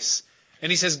the place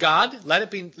and he says, God, let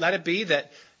it be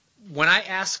that when I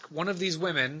ask one of these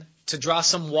women to draw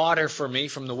some water for me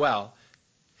from the well,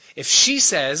 if she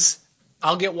says,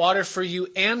 I'll get water for you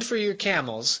and for your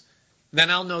camels,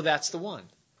 then I'll know that's the one.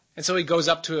 And so he goes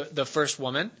up to the first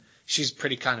woman. She's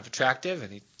pretty kind of attractive,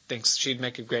 and he thinks she'd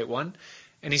make a great one.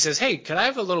 And he says, hey, could I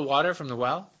have a little water from the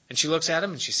well? And she looks at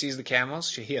him, and she sees the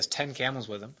camels. He has 10 camels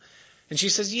with him. And she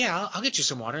says, yeah, I'll get you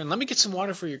some water, and let me get some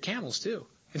water for your camels too.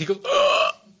 And he goes,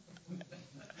 ugh!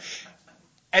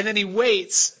 And then he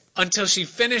waits until she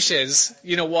finishes,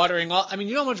 watering all. I mean,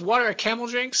 you know how much water a camel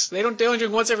drinks? They only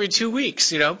drink once every 2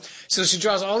 weeks, So she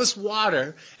draws all this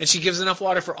water, and she gives enough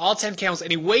water for all 10 camels,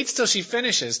 and he waits till she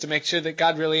finishes to make sure that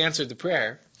God really answered the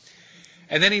prayer.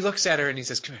 And then he looks at her and he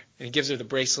says, come here. And he gives her the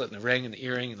bracelet and the ring and the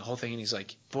earring and the whole thing. And he's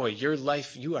like, boy, your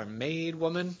life, you are made,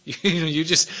 woman. You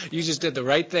just did the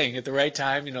right thing at the right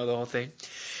time, the whole thing.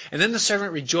 And then the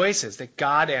servant rejoices that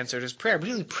God answered his prayer. But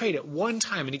he only prayed it one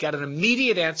time and he got an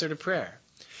immediate answer to prayer.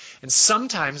 And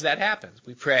sometimes that happens.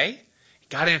 We pray,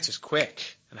 God answers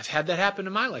quick. And I've had that happen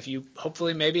in my life. You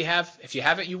hopefully maybe have. If you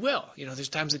haven't, you will. There's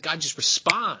times that God just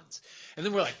responds. And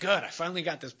then we're like, good, I finally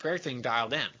got this prayer thing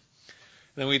dialed in.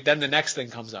 And then the next thing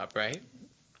comes up, right?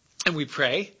 And we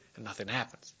pray, and nothing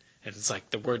happens. And it's like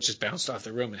the word just bounced off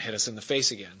the room and hit us in the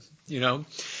face again,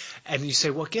 And you say,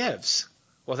 what gives?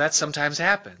 Well, that sometimes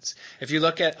happens. If you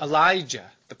look at Elijah,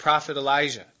 the prophet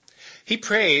Elijah, he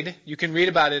prayed. You can read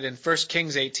about it in 1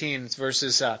 Kings 18,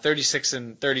 verses 36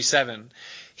 and 37.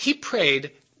 He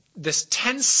prayed this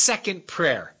 10-second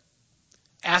prayer,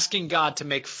 asking God to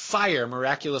make fire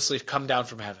miraculously come down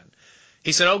from heaven.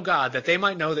 He said, "Oh God, that they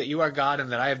might know that you are God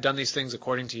and that I have done these things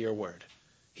according to your word."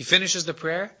 He finishes the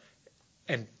prayer,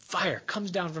 and fire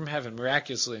comes down from heaven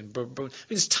miraculously. And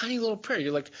this tiny little prayer.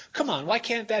 You're like, come on, why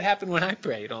can't that happen when I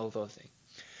pray? And all of those things.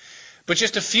 But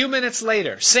just a few minutes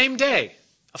later, same day,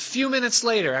 a few minutes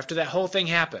later after that whole thing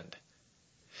happened,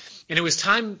 and it was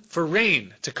time for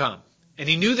rain to come, and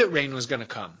he knew that rain was going to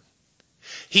come.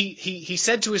 He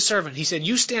said to his servant, he said,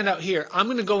 you stand out here, I'm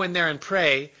going to go in there and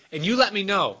pray, and you let me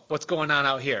know what's going on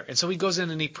out here. And so he goes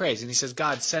in and he prays, and he says,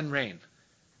 God, send rain.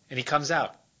 And he comes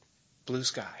out, blue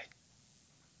sky,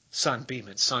 sun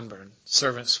beaming, sunburn,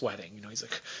 servant sweating.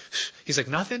 He's like,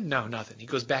 nothing? No, nothing. He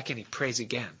goes back in, he prays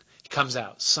again. He comes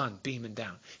out, sun beaming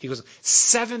down. He goes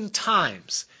 7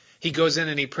 times. He goes in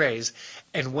and he prays.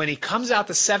 And when he comes out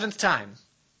the 7th time,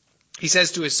 he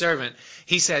says to his servant,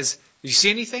 he says, do you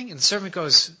see anything? And the servant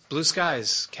goes, blue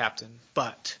skies, Captain.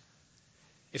 But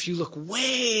if you look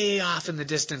way off in the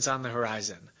distance on the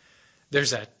horizon,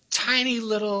 there's a tiny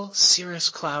little cirrus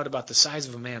cloud about the size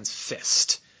of a man's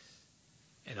fist.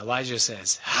 And Elijah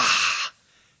says,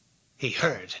 he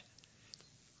heard.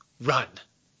 Run.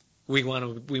 We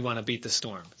want to beat the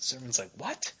storm. The servant's like,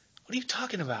 what? What are you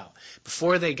talking about?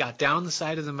 Before they got down the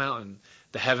side of the mountain,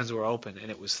 the heavens were open, and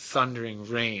it was thundering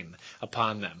rain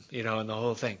upon them, and the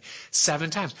whole thing. 7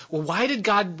 times. Well, why did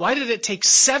it take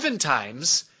 7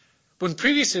 times when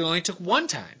previously it only took 1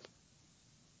 time?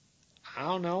 I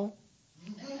don't know.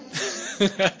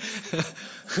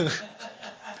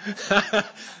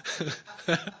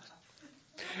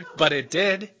 But it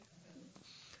did.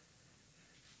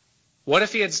 What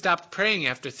if he had stopped praying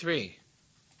after 3?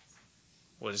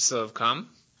 Would it still have come?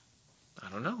 I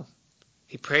don't know.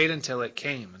 He prayed until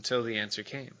the answer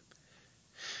came.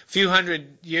 A few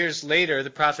hundred years later, the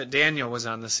prophet Daniel was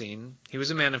on the scene. He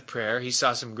was a man of prayer. He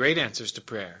saw some great answers to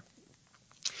prayer.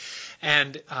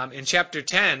 And in chapter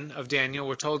 10 of Daniel,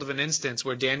 we're told of an instance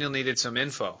where Daniel needed some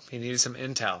info. He needed some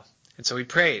intel. And so he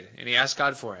prayed, and he asked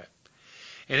God for it.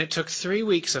 And it took 3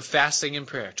 weeks of fasting and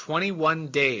prayer. 21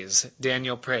 days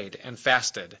Daniel prayed and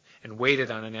fasted and waited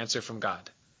on an answer from God.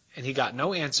 And he got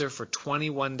no answer for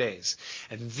 21 days.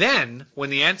 And then, when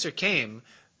the answer came,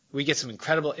 we get some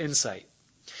incredible insight.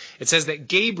 It says that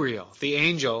Gabriel, the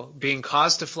angel, being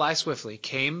caused to fly swiftly,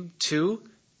 came to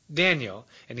Daniel,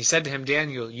 and he said to him,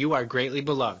 Daniel, you are greatly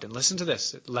beloved. And listen to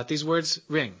this. Let these words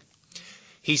ring.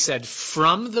 He said,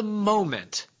 from the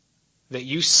moment that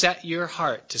you set your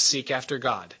heart to seek after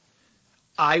God,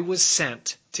 I was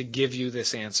sent to give you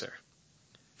this answer.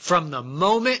 From the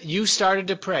moment you started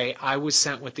to pray, I was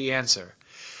sent with the answer.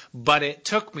 But it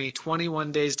took me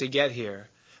 21 days to get here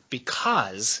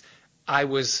because I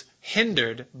was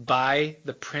hindered by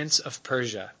the prince of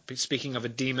Persia, speaking of a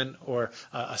demon or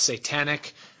a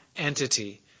satanic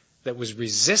entity that was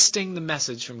resisting the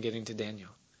message from getting to Daniel.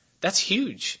 That's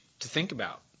huge to think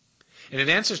about. And it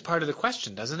answers part of the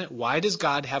question, doesn't it? Why does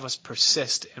God have us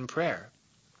persist in prayer?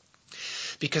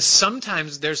 Because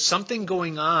sometimes there's something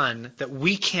going on that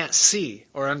we can't see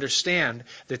or understand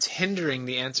that's hindering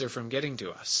the answer from getting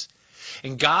to us.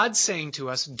 And God's saying to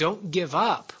us, don't give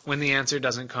up when the answer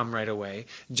doesn't come right away.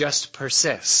 Just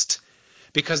persist.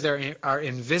 Because there are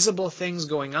invisible things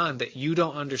going on that you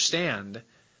don't understand,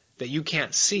 that you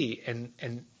can't see, and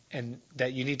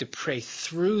that you need to pray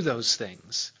through those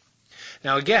things.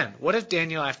 Now again, what if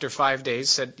Daniel after 5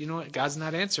 days said, you know what, God's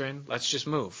not answering, let's just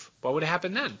move. What would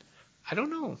happen then? I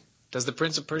don't know. Does the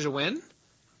Prince of Persia win?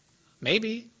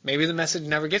 Maybe. Maybe the message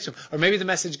never gets to him. Or maybe the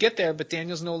message get there, but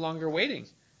Daniel's no longer waiting.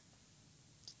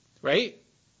 Right?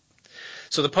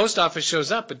 So the post office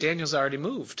shows up, but Daniel's already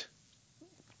moved.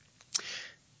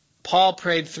 Paul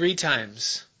prayed 3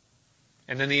 times,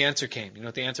 and then the answer came. You know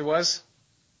what the answer was?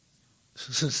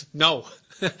 No.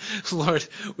 Lord,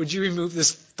 would you remove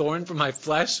this thorn from my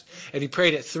flesh? And he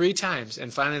prayed it 3 times,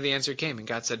 and finally the answer came, and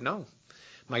God said, no.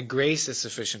 My grace is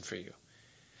sufficient for you.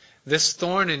 This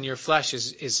thorn in your flesh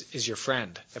is your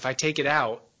friend. If I take it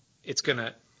out, it's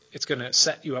gonna it's going to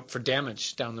set you up for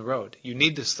damage down the road. You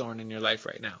need this thorn in your life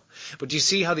right now. But do you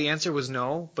see how the answer was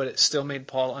no, but it still made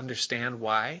Paul understand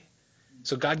why?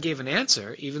 So God gave an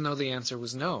answer, even though the answer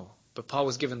was no. But Paul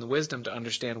was given the wisdom to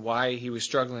understand why he was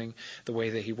struggling the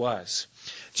way that he was.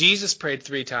 Jesus prayed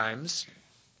 3 times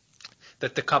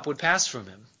that the cup would pass from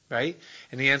him, right?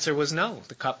 And the answer was no.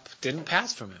 The cup didn't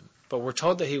pass from him. But we're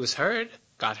told that he was heard.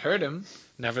 God heard him,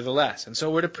 nevertheless. And so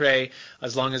we're to pray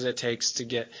as long as it takes to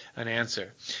get an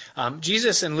answer.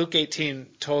 Jesus in Luke 18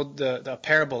 told the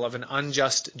parable of an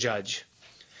unjust judge.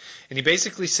 And he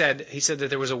basically said that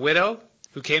there was a widow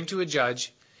who came to a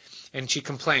judge, and she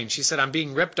complained. She said, I'm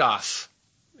being ripped off.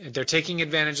 They're taking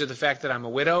advantage of the fact that I'm a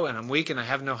widow and I'm weak and I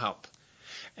have no help.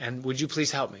 And would you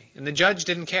please help me? And the judge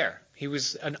didn't care. He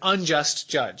was an unjust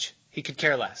judge. He could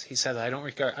care less. He said, I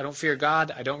don't fear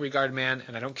God, I don't regard man,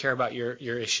 and I don't care about your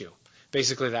issue.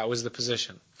 Basically, that was the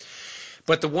position.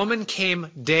 But the woman came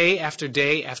day after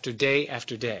day after day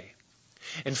after day.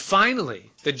 And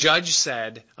finally, the judge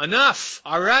said, enough,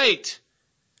 all right.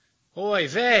 Oy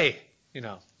vey.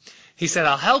 He said,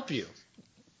 I'll help you.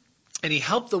 And he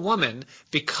helped the woman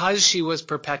because she was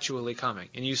perpetually coming.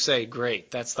 And you say,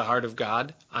 great, that's the heart of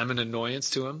God. I'm an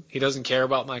annoyance to him. He doesn't care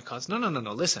about my cause. No.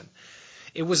 Listen,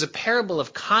 it was a parable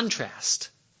of contrast,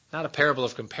 not a parable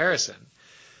of comparison.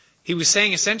 He was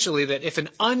saying essentially that if an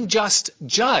unjust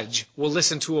judge will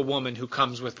listen to a woman who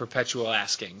comes with perpetual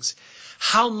askings,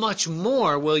 how much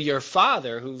more will your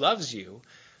Father who loves you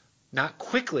not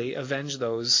quickly avenge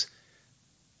those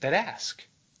that ask?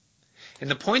 And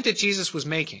the point that Jesus was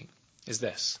making is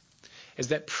this, is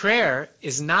that prayer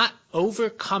is not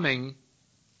overcoming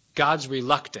God's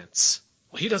reluctance.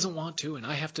 Well, he doesn't want to, and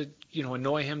I have to,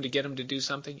 annoy him to get him to do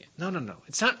something. No.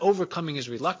 It's not overcoming his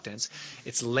reluctance.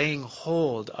 It's laying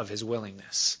hold of his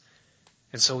willingness.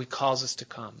 And so he calls us to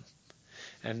come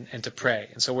and to pray.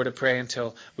 And so we're to pray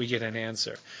until we get an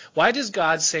answer. Why does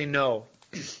God say no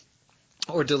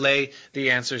or delay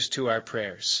the answers to our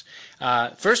prayers?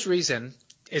 First reason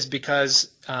is because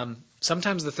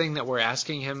sometimes the thing that we're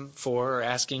asking him for or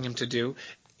asking him to do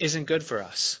isn't good for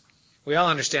us. We all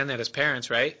understand that as parents,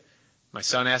 right? My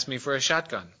son asked me for a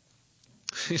shotgun.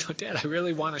 Dad, I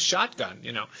really want a shotgun.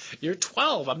 You're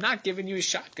 12. I'm not giving you a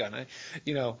shotgun.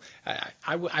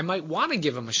 I might want to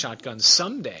give him a shotgun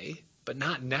someday, but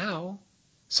not now.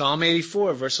 Psalm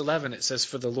 84, verse 11, it says,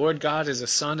 for the Lord God is a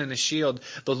sun and a shield.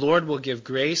 The Lord will give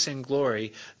grace and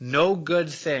glory. No good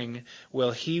thing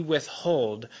will he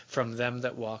withhold from them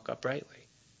that walk uprightly.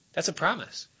 That's a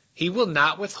promise. He will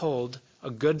not withhold a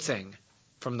good thing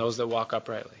from those that walk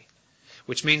uprightly.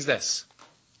 Which means this.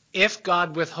 If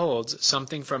God withholds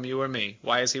something from you or me,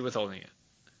 why is he withholding it?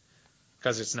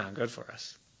 Because it's not good for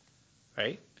us.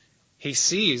 Right? He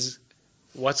sees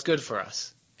what's good for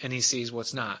us. And he sees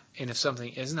what's not. And if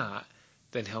something is not,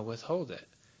 then he'll withhold it.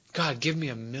 God, give me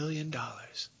 $1 million.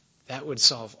 That would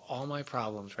solve all my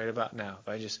problems right about now. If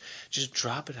I just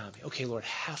drop it on me. Okay, Lord,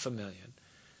 $500,000.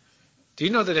 Do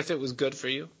you know that if it was good for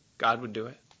you, God would do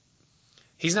it?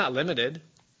 He's not limited.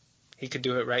 He could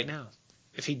do it right now.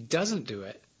 If he doesn't do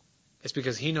it, it's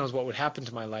because he knows what would happen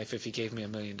to my life if he gave me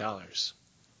 $1 million.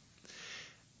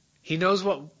 He knows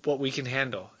what we can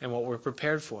handle and what we're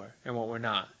prepared for and what we're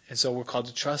not. And so we're called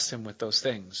to trust him with those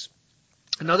things.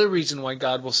 Another reason why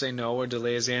God will say no or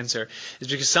delay his answer is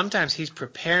because sometimes he's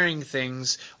preparing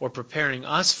things or preparing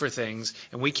us for things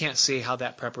and we can't see how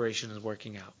that preparation is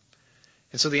working out.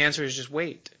 And so the answer is just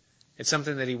wait. It's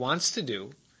something that he wants to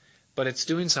do, but it's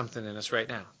doing something in us right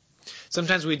now.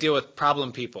 Sometimes we deal with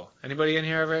problem people. Anybody in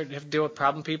here ever have to deal with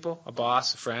problem people? A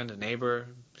boss, a friend, a neighbor,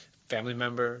 family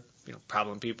member,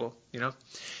 problem people, And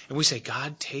we say,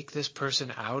 God, take this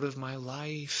person out of my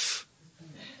life.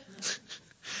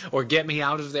 Or get me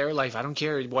out of their life. I don't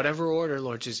care. Whatever order,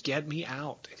 Lord, just get me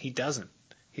out. And he doesn't.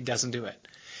 He doesn't do it.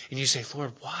 And you say,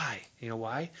 Lord, why? You know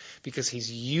why? Because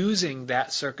he's using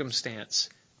that circumstance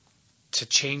to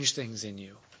change things in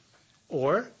you.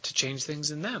 Or to change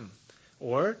things in them.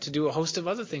 Or to do a host of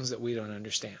other things that we don't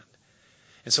understand.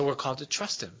 And so we're called to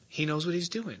trust him. He knows what he's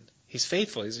doing. He's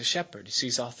faithful. He's a shepherd. He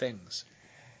sees all things.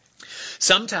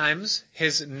 Sometimes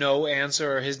his no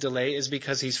answer or his delay is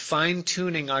because he's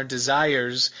fine-tuning our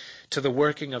desires to the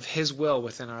working of his will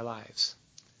within our lives.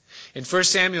 In 1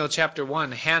 Samuel chapter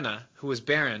 1, Hannah, who was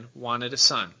barren, wanted a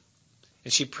son.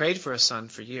 And she prayed for a son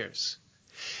for years.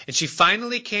 And she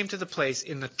finally came to the place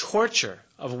in the torture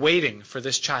of waiting for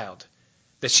this child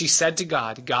that she said to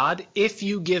God, God, if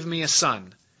you give me a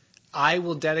son, I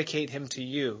will dedicate him to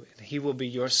you, and he will be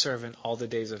your servant all the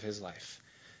days of his life.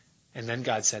 And then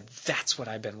God said, that's what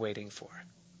I've been waiting for.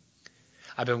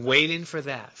 I've been waiting for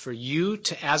that, for you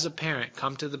to, as a parent,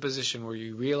 come to the position where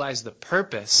you realize the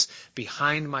purpose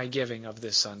behind my giving of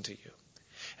this son to you.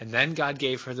 And then God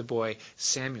gave her the boy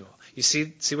Samuel. You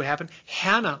see what happened?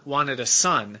 Hannah wanted a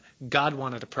son. God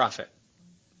wanted a prophet.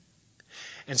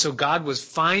 And so God was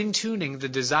fine-tuning the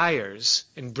desires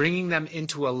and bringing them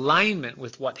into alignment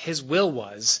with what his will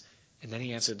was, and then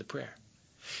he answered the prayer.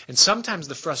 And sometimes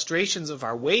the frustrations of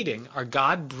our waiting are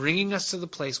God bringing us to the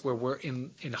place where we're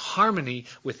in harmony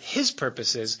with his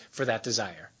purposes for that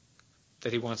desire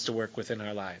that he wants to work within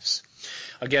our lives.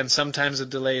 Again, sometimes a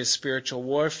delay is spiritual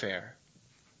warfare.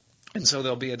 And so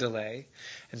there'll be a delay.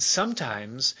 And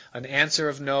sometimes an answer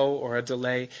of no or a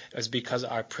delay is because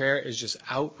our prayer is just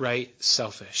outright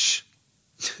selfish.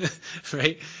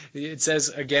 Right? It says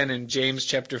again in James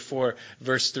chapter 4,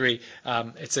 verse 3,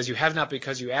 it says, you have not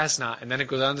because you ask not. And then it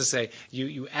goes on to say,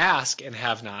 you ask and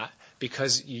have not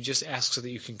because you just ask so that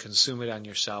you can consume it on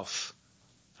yourself,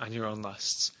 on your own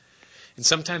lusts. And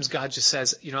sometimes God just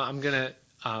says, I'm going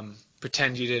to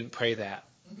pretend you didn't pray that.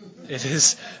 It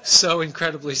is so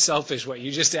incredibly selfish what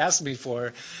you just asked me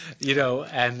for,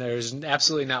 and there's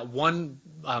absolutely not one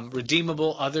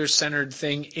redeemable, other-centered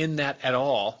thing in that at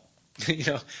all.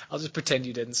 I'll just pretend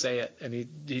you didn't say it, and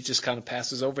he just kind of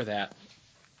passes over that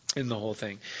in the whole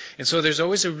thing. And so there's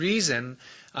always a reason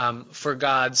for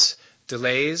God's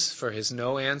delays, for his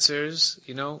no answers.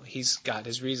 He's got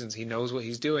his reasons. He knows what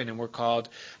he's doing, and we're called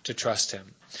to trust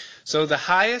him. So the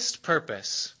highest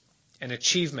purpose and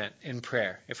achievement in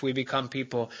prayer, if we become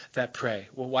people that pray.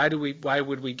 Well, why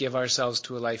would we give ourselves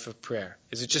to a life of prayer?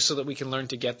 Is it just so that we can learn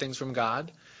to get things from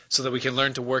God? So that we can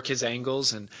learn to work his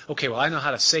angles and, I know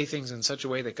how to say things in such a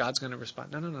way that God's going to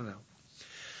respond. No.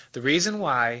 The reason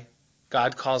why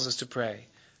God calls us to pray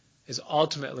is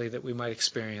ultimately that we might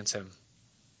experience him.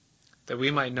 That we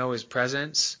might know his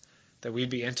presence, that we'd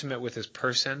be intimate with his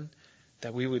person,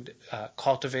 that we would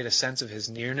cultivate a sense of his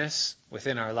nearness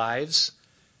within our lives.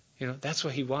 That's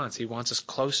what he wants. He wants us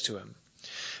close to him.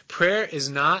 Prayer is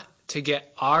not to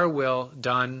get our will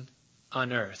done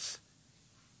on earth,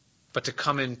 but to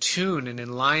come in tune and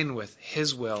in line with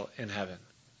his will in heaven.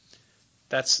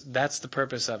 That's the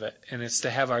purpose of it. And it's to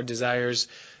have our desires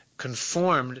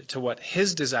conformed to what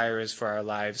his desire is for our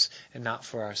lives and not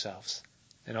for ourselves.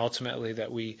 And ultimately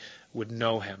that we would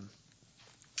know him.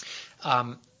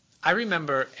 I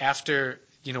remember after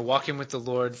walking with the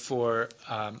Lord for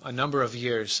a number of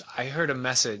years, I heard a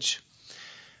message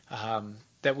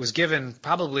that was given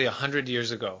probably 100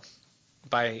 years ago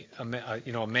by a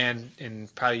man in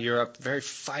probably Europe, very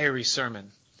fiery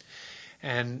sermon.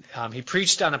 And he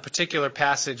preached on a particular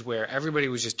passage where everybody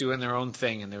was just doing their own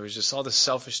thing, and there was just all this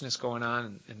selfishness going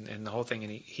on and the whole thing.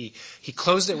 And he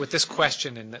closed it with this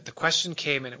question, and the question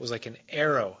came, and it was like an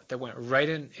arrow that went right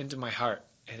into my heart.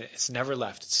 And it's never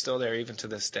left. It's still there even to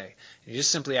this day. And he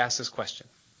just simply asked this question.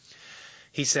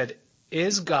 He said,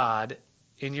 is God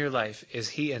in your life, is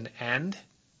he an end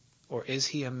or is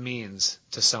he a means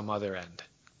to some other end?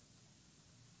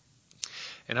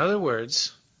 In other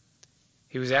words,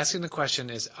 he was asking the question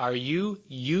is, are you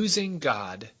using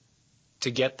God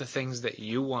to get the things that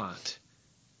you want?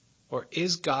 Or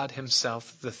is God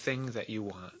himself the thing that you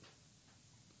want?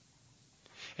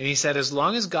 And he said, as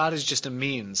long as God is just a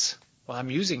means, well,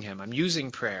 I'm using him. I'm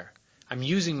using prayer. I'm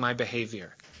using my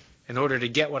behavior in order to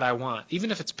get what I want.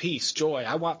 Even if it's peace, joy.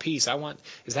 I want peace.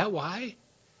 Is that why?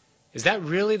 Is that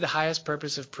really the highest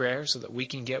purpose of prayer so that we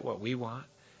can get what we want?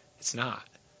 It's not.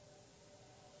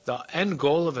 The end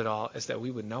goal of it all is that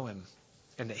we would know him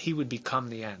and that he would become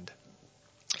the end.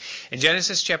 In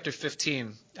Genesis chapter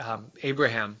 15,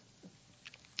 Abraham,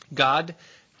 God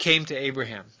came to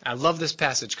Abraham. I love this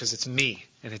passage because it's me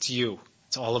and it's you.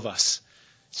 It's all of us.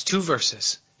 It's 2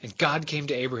 verses. And God came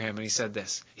to Abraham and he said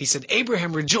this. He said,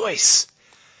 Abraham, rejoice.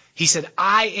 He said,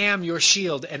 I am your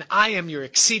shield and I am your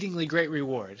exceedingly great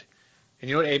reward. And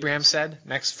you know what Abraham said?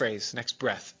 Next phrase, next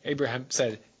breath. Abraham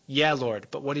said, yeah, Lord,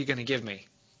 but what are you going to give me?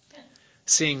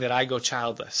 Seeing that I go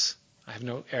childless. I have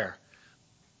no heir.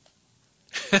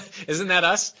 Isn't that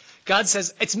us? God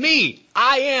says, it's me.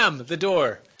 I am the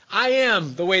door. I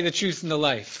am the way, the truth, and the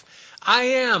life. I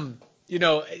am,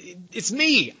 it's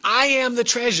me. I am the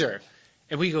treasure.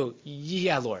 And we go,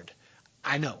 yeah, Lord,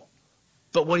 I know.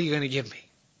 But what are you going to give me?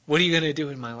 What are you going to do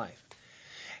in my life?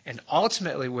 And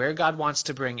ultimately, where God wants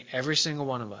to bring every single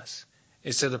one of us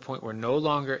is to the point where no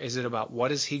longer is it about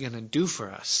what is he going to do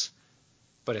for us,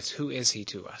 but it's who is he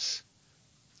to us.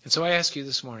 And so I ask you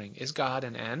this morning, is God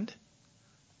an end?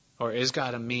 Or is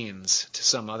God a means to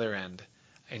some other end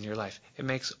in your life? It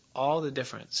makes all the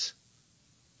difference.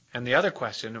 And the other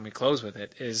question, and we close with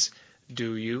it, is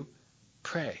do you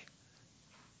pray?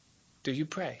 Do you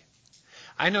pray?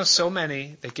 I know so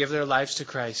many that give their lives to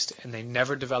Christ and they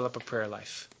never develop a prayer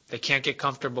life. They can't get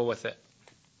comfortable with it.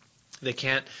 They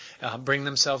can't bring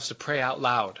themselves to pray out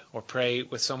loud or pray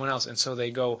with someone else. And so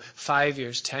they go 5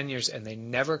 years, 10 years, and they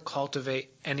never cultivate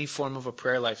any form of a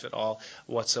prayer life at all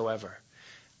whatsoever.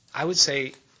 I would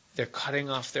say they're cutting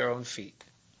off their own feet.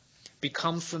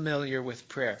 Become familiar with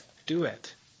prayer. Do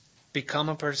it. Become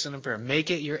a person of prayer.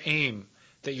 Make it your aim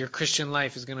that your Christian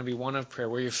life is going to be one of prayer,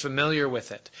 where you're familiar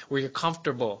with it, where you're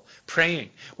comfortable praying,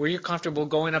 where you're comfortable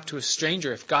going up to a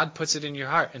stranger if God puts it in your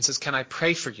heart and says, "Can I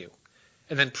pray for you?"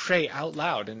 And then pray out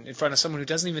loud in front of someone who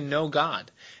doesn't even know God.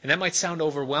 And that might sound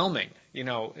overwhelming, in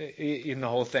the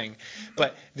whole thing.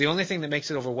 But the only thing that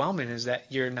makes it overwhelming is that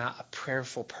you're not a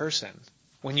prayerful person.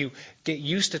 When you get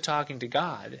used to talking to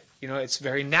God, it's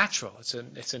very natural.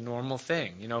 It's a normal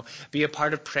thing. Be a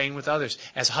part of praying with others.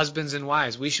 As husbands and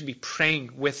wives, we should be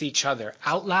praying with each other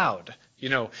out loud,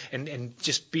 and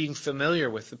just being familiar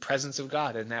with the presence of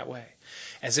God in that way.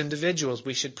 As individuals,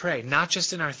 we should pray, not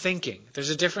just in our thinking. There's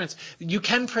a difference. You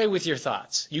can pray with your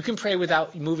thoughts. You can pray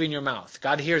without moving your mouth.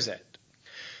 God hears it.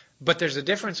 But there's a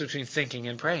difference between thinking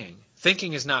and praying.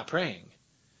 Thinking is not praying.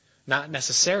 Not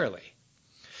necessarily.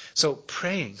 So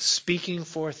praying, speaking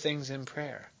for things in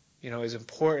prayer, is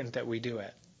important that we do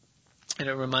it. And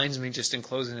it reminds me, just in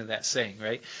closing, of that saying,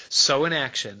 right? Sow an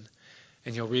action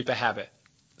and you'll reap a habit.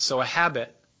 Sow a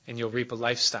habit and you'll reap a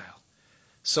lifestyle.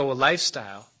 Sow a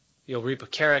lifestyle, you'll reap a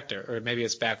character, or maybe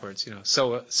it's backwards,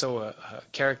 sow a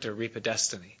character, reap a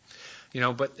destiny.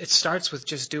 But it starts with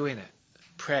just doing it.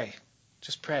 Pray.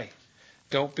 Just pray.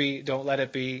 Don't let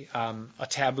it be a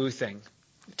taboo thing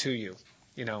to you.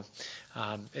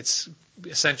 It's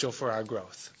essential for our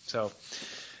growth. So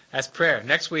that's prayer.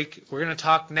 Next week, we're going to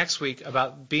talk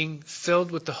about being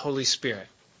filled with the Holy Spirit.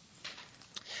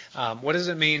 What does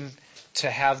it mean to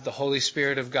have the Holy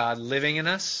Spirit of God living in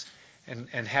us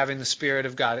and having the Spirit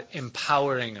of God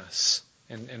empowering us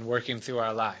and working through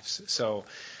our lives? So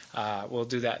we'll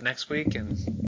do that next week. And